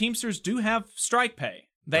mentioning that the Teamsters do have strike pay.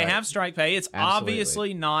 They have strike pay. It's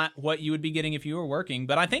obviously not what you would be getting if you were working,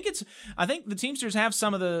 but I think the Teamsters have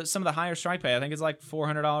some of the higher strike pay. I think it's like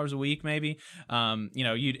 $400 a week, maybe.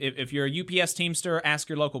 If you're a UPS Teamster, ask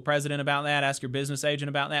your local president about that. Ask your business agent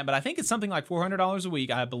about that. But I think it's something like $400 a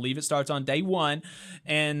week. I believe it starts on day one,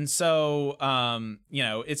 and so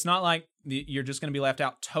it's not like you're just going to be left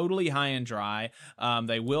out totally high and dry.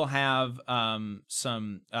 They will have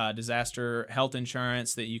some disaster health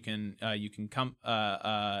insurance that you can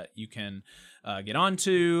get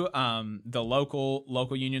onto. The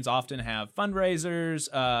local unions often have fundraisers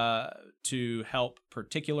to help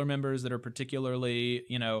particular members that are particularly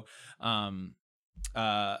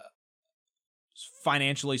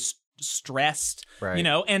financially stressed, right?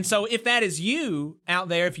 And so if that is you out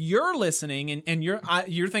there, if you're listening and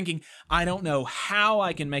you're thinking, I don't know how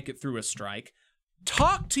I can make it through a strike,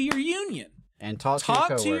 talk to your union and talk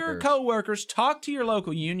to your coworkers, talk to your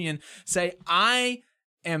local union. Say, I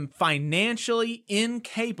am financially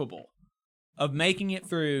incapable of making it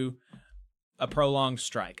through a prolonged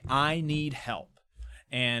strike. I need help,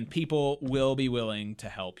 and people will be willing to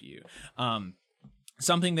help you.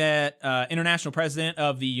 Something that International President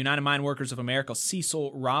of the United Mine Workers of America,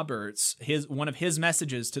 Cecil Roberts, one of his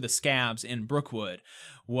messages to the scabs in Brookwood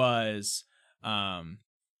was,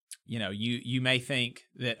 you may think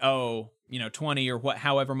that, 20 or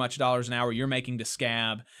however much dollars an hour you're making to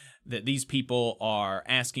scab, that these people are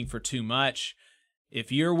asking for too much.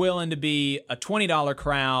 If you're willing to be a $20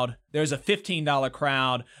 crowd, there's a $15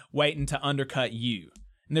 crowd waiting to undercut you.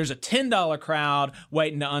 And there's a $10 crowd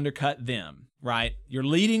waiting to undercut them. Right, you're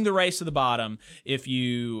leading the race to the bottom if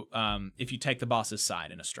you take the boss's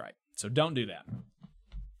side in a strike. So don't do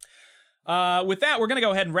that. With that, we're going to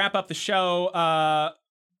go ahead and wrap up the show.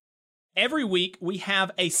 Every week we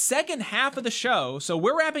have a second half of the show. So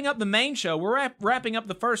we're wrapping up the main show. We're wrapping up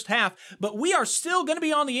the first half, but we are still going to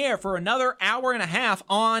be on the air for another hour and a half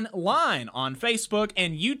online on Facebook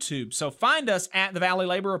and YouTube. So find us at the Valley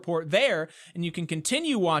Labor Report there, and you can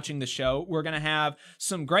continue watching the show. We're going to have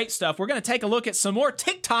some great stuff. We're going to take a look at some more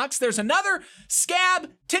TikToks. There's another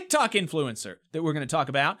scab TikTok influencer that we're going to talk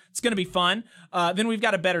about. It's going to be fun. Then we've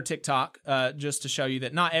got a better TikTok just to show you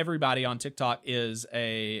that not everybody on TikTok is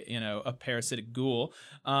a parasitic ghoul.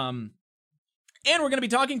 And we're going to be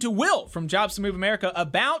talking to Will from Jobs to Move America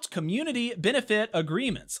about community benefit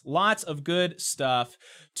agreements. Lots of good stuff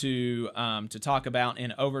to talk about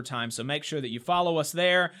in overtime. So make sure that you follow us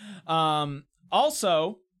there.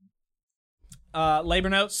 Also, Labor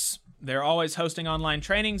Notes. They're always hosting online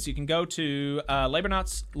trainings. You can go to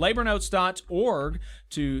labornotes.org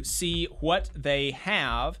to see what they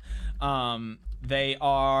have. They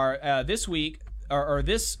are this week or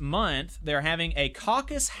this month, they're having a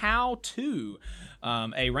caucus how-to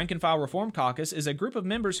A rank-and-file reform caucus is a group of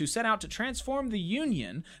members who set out to transform the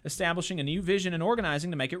union, establishing a new vision and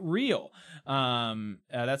organizing to make it real.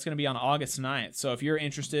 That's going to be on August 9th. So if you're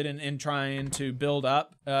interested in trying to build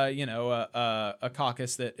up, a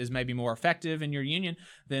caucus that is maybe more effective in your union,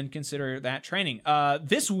 then consider that training.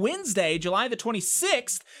 This Wednesday, July the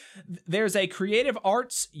 26th, there's a Creative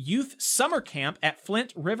Arts Youth Summer Camp at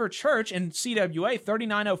Flint River Church in CWA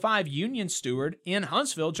 3905 Union Steward in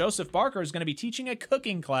Huntsville. Joseph Barker is going to be teaching a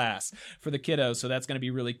cooking class for the kiddos, so that's going to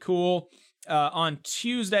be really cool. On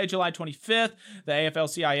Tuesday, July 25th, the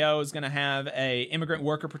AFL-CIO is going to have a immigrant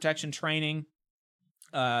worker protection training.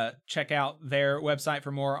 Check out their website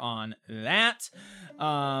for more on that.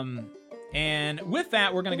 And with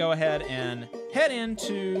that, we're going to go ahead and head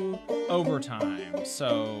into overtime.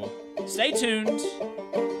 So stay tuned.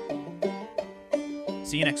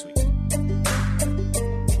 See you next week.